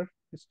Aadhaar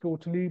is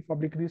totally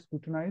publicly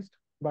scrutinized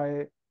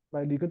by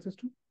legal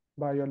system,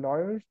 by your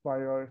lawyers, by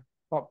your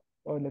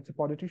let's say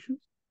politicians,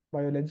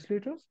 by your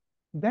legislators,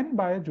 then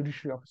by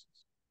judiciary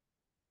officers.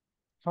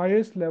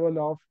 Highest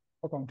level of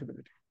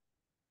accountability.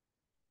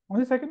 On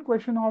the second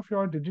question of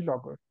your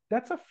DigiLocker,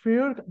 that's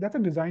a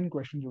design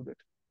question, Judith.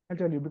 I'll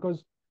tell you,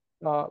 because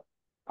uh,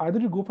 either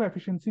you go for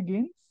efficiency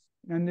gains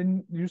and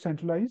then you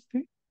centralize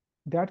things.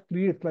 That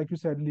creates, like you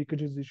said,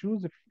 leakages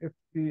issues. If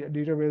the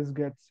database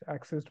gets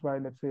accessed by,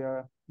 let's say,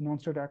 a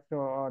non-state actor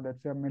or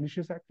let's say a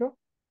malicious actor,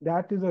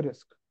 that is a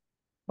risk.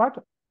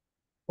 But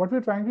what we're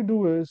trying to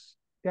do is,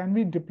 can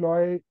we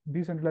deploy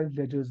decentralized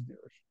ledgers there?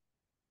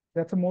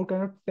 That's a more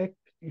kind of tech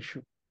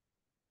issue.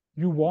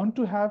 You want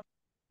to have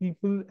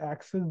people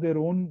access their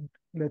own,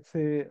 let's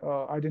say,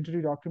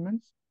 identity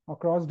documents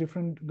across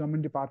different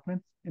government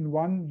departments in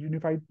one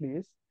unified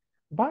place,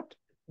 but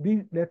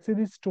let's say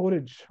the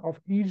storage of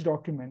each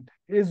document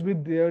is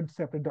with their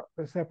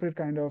separate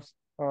kind of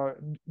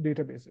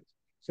databases.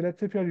 So let's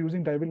say if you're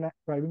using driving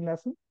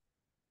license,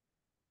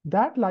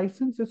 that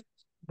license is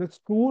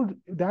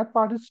that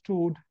part is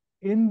stored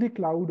in the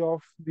cloud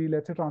of the,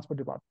 let's say, transport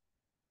department.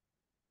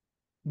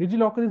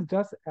 DigiLocker is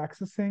just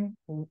accessing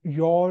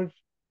your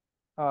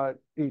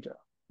data,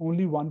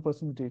 only one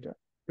person's data,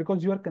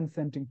 because you are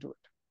consenting to it.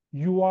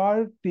 You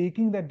are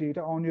taking that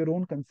data on your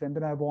own consent,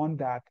 and I want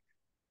that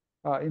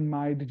in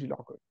my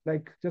DigiLocker.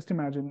 Like, just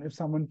imagine if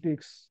someone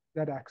takes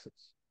that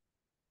access.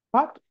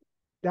 But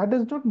that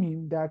does not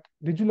mean that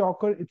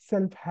DigiLocker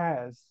itself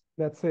has,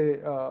 let's say,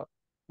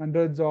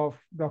 hundreds of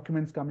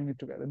documents coming in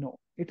together. No,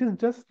 it is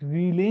just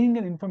relaying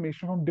an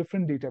information from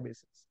different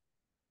databases,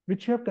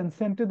 which you have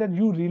consented that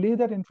you relay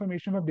that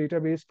information from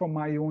database for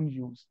my own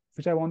use,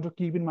 which I want to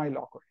keep in my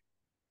locker.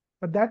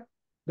 But that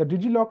the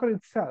DigiLocker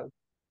itself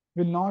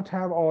will not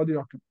have all the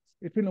documents.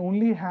 It will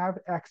only have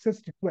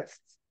access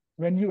requests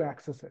when you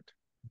access it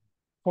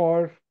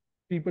for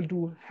people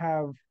to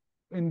have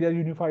in their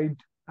unified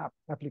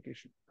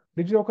application.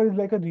 DigiLocker is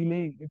like a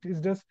relaying. It is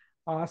just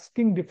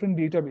asking different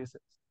databases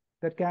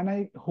that can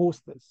I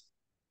host this,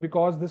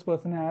 because this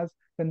person has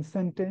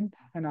consented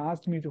and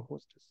asked me to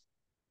host this.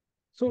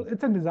 So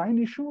it's a design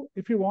issue.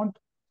 If you want,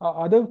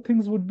 other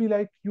things would be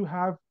like you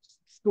have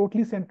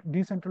totally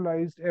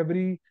decentralized.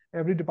 Every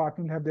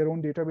department have their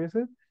own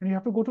databases, and you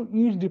have to go to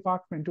each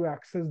department to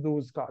access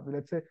those cards.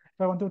 Let's say if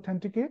I want to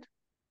authenticate,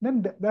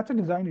 then that's a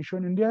design issue.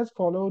 And India has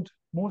followed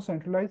more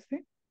centralized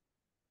thing.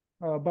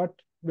 But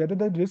whether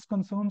the risk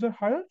concerns are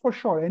higher, for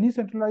sure, any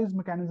centralized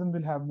mechanism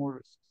will have more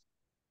risks.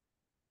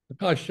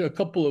 Gosh, a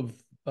couple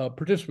of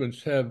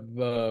participants have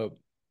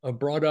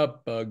brought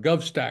up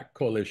GovStack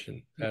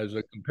Coalition as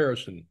a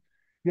comparison.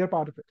 We are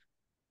part of it.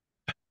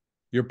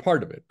 You're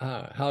part of it.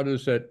 How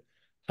does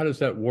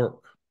that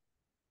work?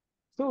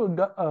 So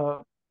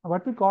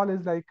what we call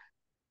is like,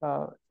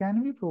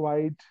 can we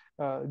provide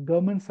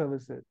government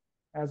services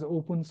as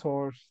open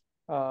source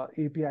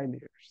API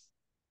layers?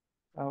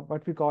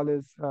 What we call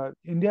is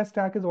India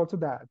Stack is also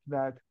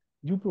that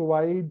you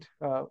provide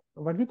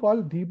what we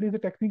call deeply the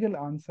technical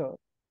answer.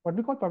 What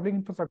we call public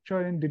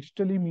infrastructure in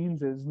digitally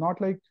means is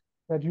not like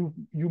that you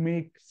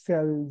make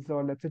cells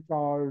or let's say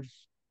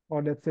towers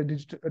or let's say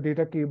digital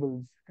data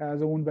cables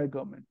as owned by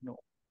government. No.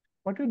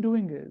 What you're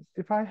doing is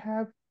if I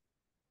have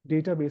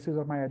databases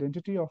of my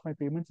identity, of my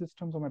payment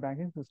systems, or my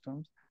banking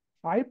systems,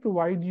 I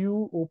provide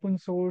you open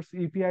source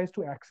APIs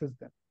to access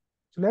them.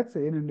 So let's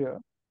say in India,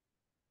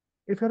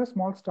 if you're a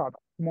small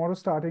startup, tomorrow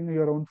starting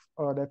your own,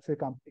 let's say,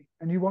 company,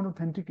 and you want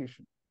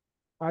authentication,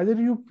 either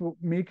you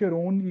make your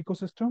own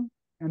ecosystem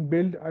and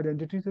build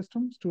identity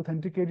systems to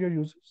authenticate your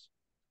users,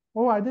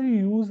 or either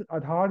you use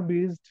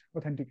Aadhaar-based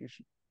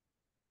authentication.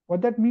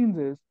 What that means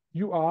is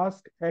you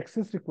ask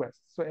access requests.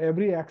 So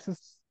every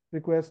access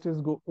request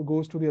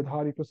goes to the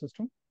Aadhaar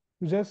ecosystem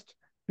to just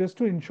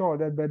to ensure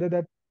that whether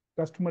that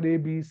customer A,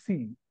 B,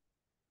 C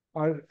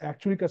are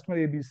actually customer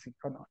A, B, C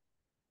or not.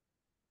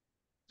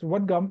 So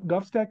what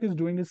GovStack is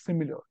doing is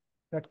similar.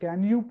 That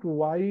can you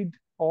provide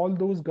all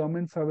those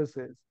government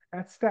services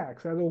as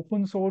stacks, as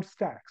open source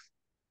stacks?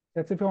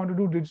 That's if I want to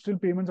do digital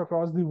payments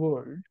across the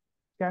world,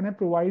 can I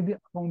provide the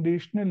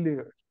foundational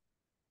layer?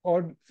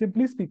 Or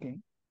simply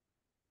speaking,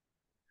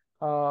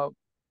 uh,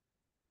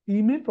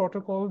 email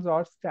protocols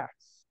are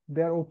stacks.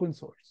 They are open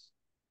source,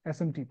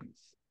 SMTPs.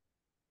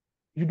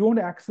 You don't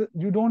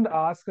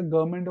ask a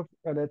government of,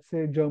 let's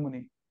say,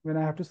 Germany, when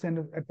I have to send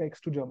a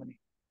text to Germany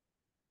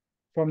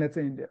from, let's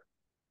say, India.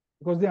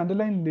 Because the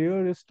underlying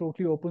layer is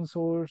totally open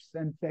source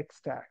and tech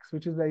stacks,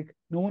 which is like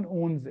no one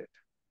owns it.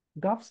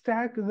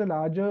 GovStack is a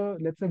larger,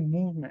 let's say,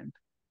 movement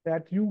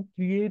that you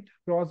create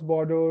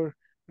cross-border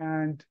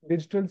and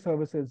digital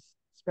services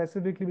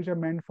specifically which are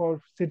meant for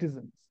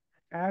citizens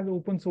as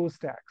open source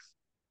stacks.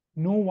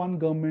 No one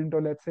government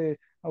or let's say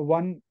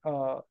one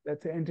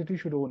let's say entity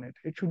should own it.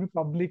 It should be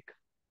publicly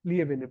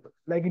available,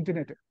 like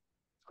internet.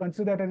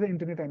 Consider that as an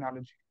internet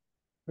analogy,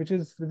 which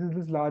is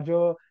this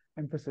larger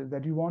emphasis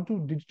that you want to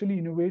digitally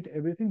innovate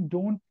everything.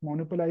 Don't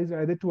monopolize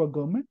either to a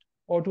government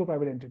or to a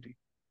private entity.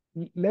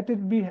 Let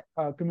it be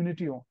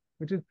community owned,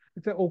 which is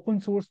it's an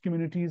open source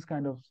communities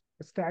kind of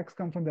stacks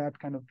come from that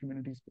kind of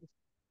community space.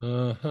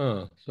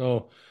 Uh-huh.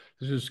 So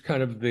this is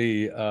kind of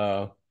the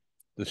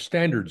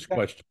standards That,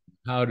 question,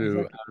 exactly. how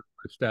to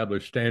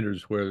establish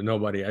standards where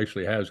nobody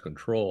actually has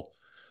control.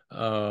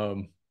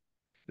 Um,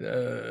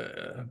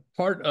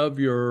 Part of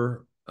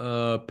your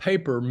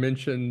paper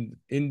mentioned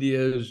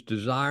India's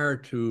desire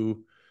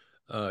to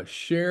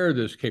share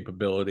this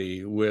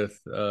capability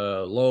with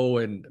low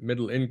and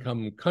middle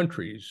income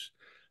countries.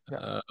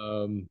 Yeah.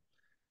 Um,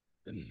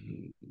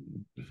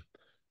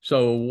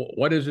 so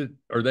what is it?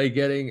 Are they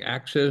getting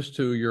access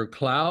to your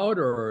cloud,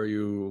 or are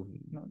you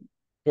No,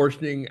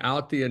 portioning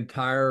out the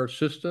entire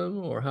system,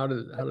 or how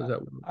does I,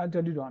 that work? I'll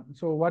tell you, Don.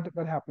 So what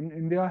happened?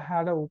 India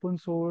had an open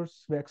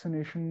source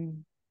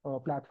vaccination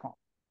platform.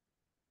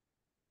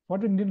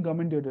 What Indian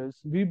government did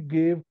is we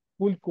gave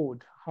full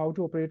code how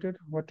to operate it,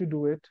 what to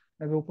do it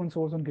as open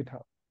source on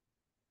GitHub.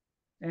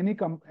 Any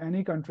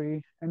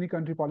country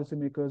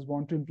policymakers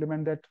want to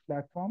implement that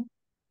platform,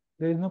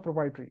 there is no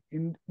proprietary.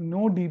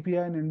 No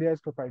DPI in India is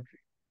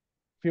proprietary.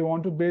 If you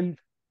want to build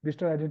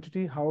digital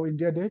identity, how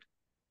India did,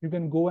 you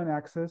can go and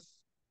access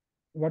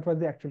what was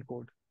the actual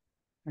code,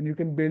 and you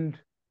can build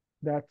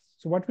that.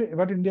 So what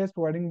India is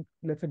providing,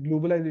 let's say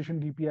globalization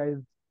DPI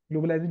is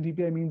globalizing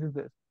DPI means is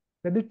this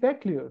that the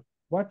tech layer,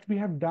 what we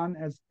have done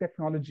as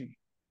technology,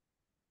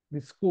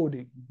 this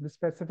coding, the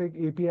specific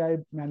API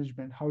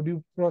management, how do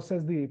you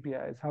process the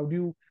APIs, how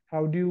do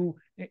you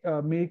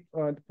make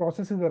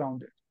processes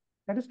around it,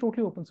 that is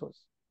totally open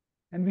source.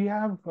 And we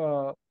have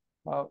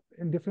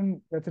in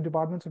different, let's say,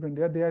 departments of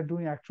India, they are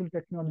doing actual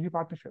technology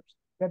partnerships.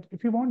 That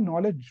if you want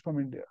knowledge from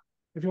India,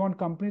 if you want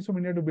companies from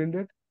India to build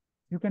it,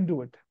 you can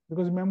do it.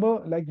 Because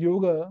remember, like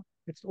yoga,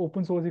 it's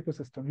open source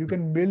ecosystem. You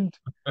can build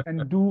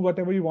and do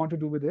whatever you want to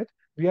do with it.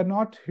 We are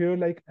not here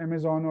like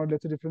Amazon or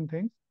let's say different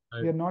things.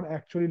 We Right. are not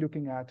actually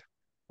looking at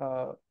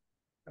uh,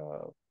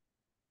 uh,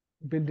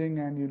 building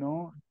and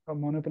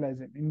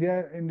monopolizing.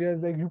 India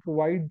is like you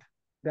provide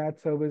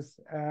that service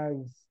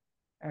as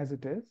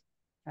it is,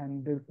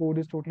 and the code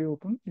is totally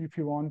open. If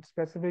you want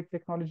specific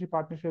technology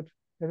partnerships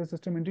as a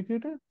system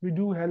integrator, we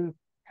do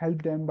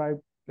help them by,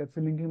 let's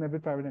say, linking them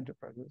with private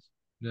enterprises.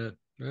 Yeah.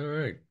 All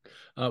right.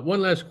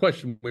 One last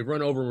question. We've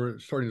run over. We're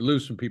starting to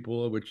lose some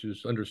people, which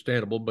is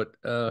understandable. But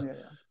Yeah,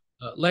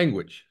 yeah.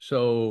 language.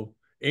 So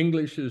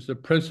English is the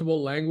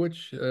principal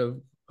language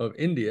of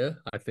India,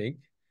 I think.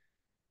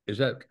 Is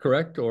that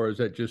correct, or is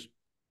that just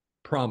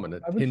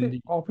prominent? I would say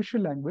Hindi.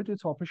 official language.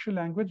 It's official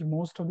language.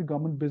 Most of the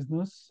government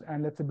business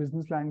and let's say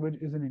business language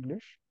is in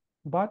English.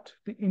 but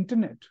the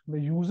internet, the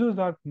users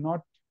are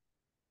not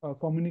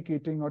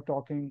communicating or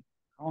talking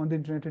on the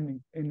internet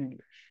in English.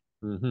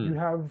 You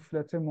have,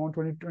 let's say, more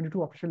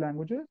 22 official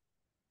languages,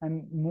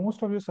 and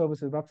most of your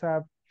services,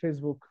 WhatsApp,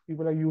 Facebook,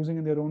 people are using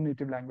in their own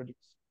native languages.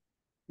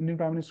 Indian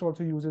Prime Minister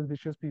also uses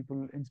vicious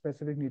people in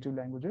specific native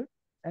languages.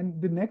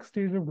 And the next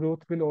stage of growth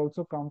will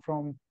also come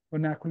from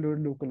vernacular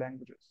local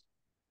languages.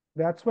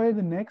 That's why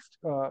the next,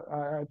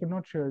 I could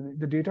not share,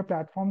 the data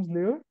platforms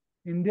layer,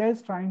 India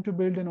is trying to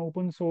build an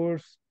open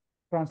source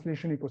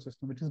translation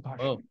ecosystem, which is Oh,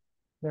 Bhashini.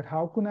 That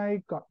how can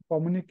I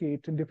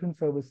communicate in different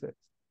services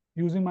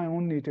using my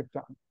own native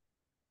tongue?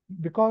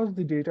 Because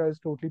the data is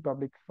totally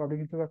public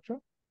infrastructure,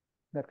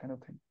 that kind of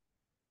thing.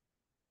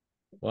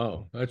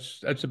 wow.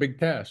 That's a big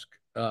task.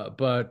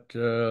 But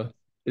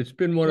it's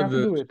been one We of have to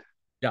the do it.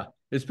 yeah,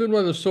 it's been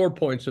one of the sore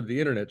points of the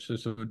internet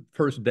since the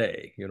first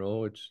day. You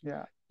know, it's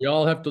Yeah, we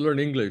all have to learn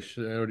English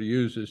in order to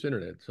use this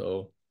internet.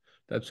 So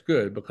that's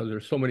good because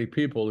there's so many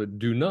people that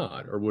do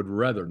not or would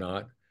rather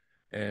not,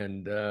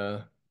 and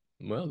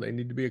well, they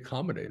need to be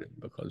accommodated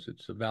because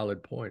it's a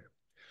valid point.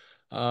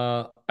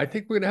 I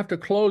think we're going to have to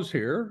close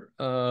here.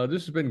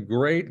 This has been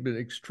great, been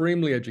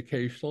extremely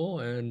educational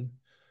and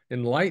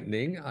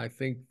enlightening. I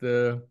think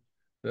the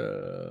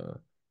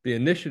the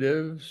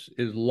initiatives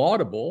is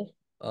laudable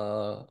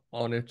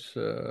on its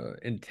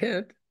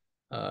intent,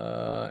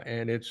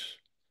 and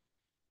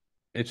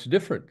it's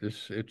different.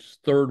 It's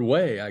third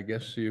way, I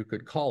guess you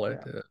could call it.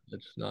 yeah.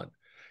 It's not.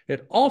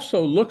 It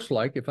also looks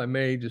like, if I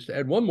may just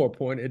add one more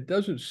point, it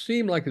doesn't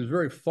seem like it's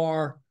very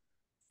far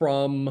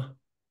from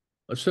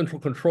a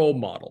central control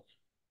model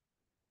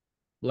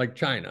like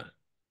China.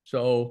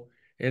 So,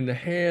 in the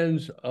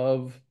hands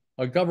of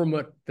a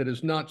government that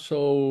is not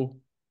so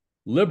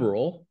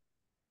liberal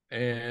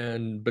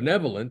and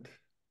benevolent,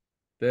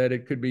 that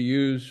it could be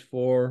used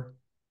for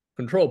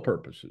control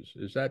purposes.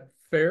 Is that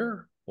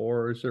fair,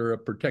 or is there a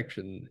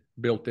protection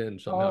built in Uh,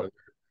 somehow?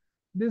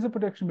 there's a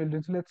protection built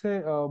in. So let's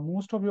say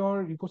most of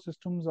your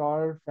ecosystems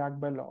are backed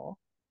by law.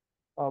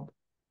 Uh,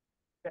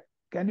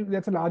 can you?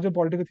 That's a larger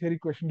political theory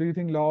question. Do you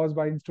think laws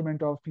by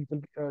instrument of people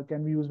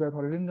can be used by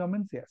authoritarian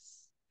governments?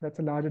 Yes, that's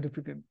a larger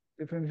difference.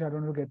 I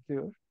don't know get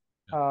there,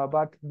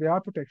 but there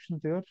are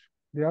protections there.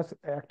 There are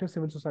active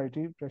civil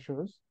society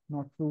pressures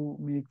not to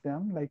make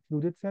them, like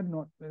Judith said.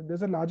 Not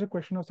there's a larger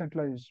question of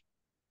centralized.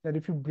 That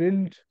if you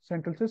build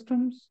central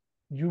systems,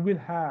 you will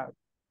have,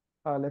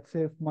 let's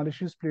say,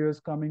 malicious players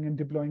coming and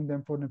deploying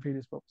them for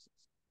nefarious purposes.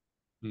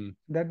 Hmm.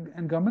 That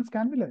and governments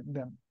can be like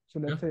them. So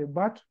Yeah. let's say,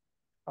 but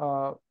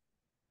uh,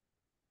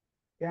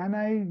 can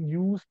I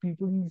use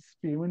people's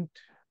payment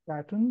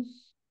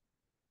patterns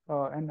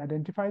and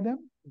identify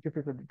them?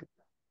 Difficult to do.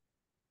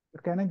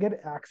 But can I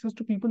get access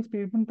to people's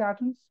payment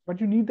patterns? But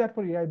you need that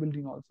for AI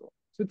building also.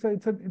 So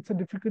it's a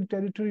difficult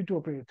territory to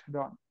operate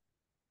on.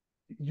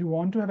 You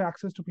want to have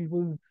access to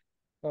people's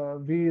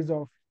ways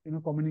of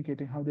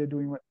communicating how they're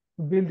doing what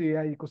to build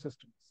AI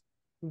ecosystems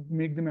to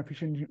make them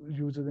efficient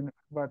users.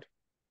 But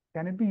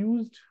can it be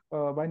used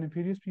by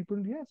nefarious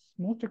people? Yes,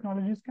 most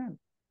technologies can.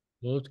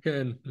 Well, it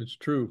can. It's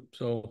true.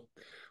 So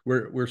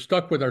we're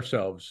stuck with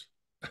ourselves.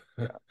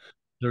 Yeah,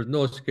 There's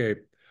no escape.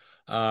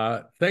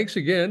 Thanks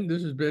again.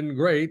 This has been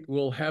great.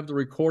 We'll have the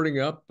recording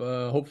up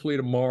hopefully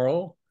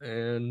tomorrow,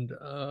 and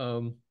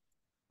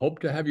hope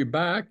to have you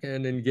back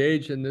and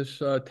engage in this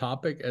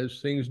topic as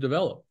things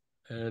develop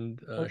and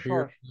for hear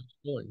sure. how it's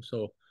going.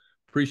 So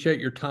appreciate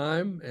your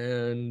time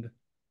and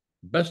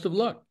best of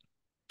luck.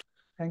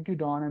 Thank you,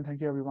 Don, and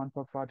thank you everyone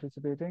for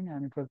participating.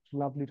 And it was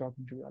lovely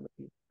talking to all of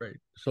you. Great.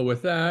 So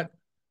with that,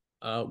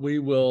 we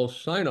will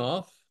sign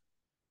off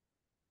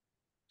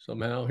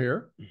somehow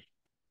here.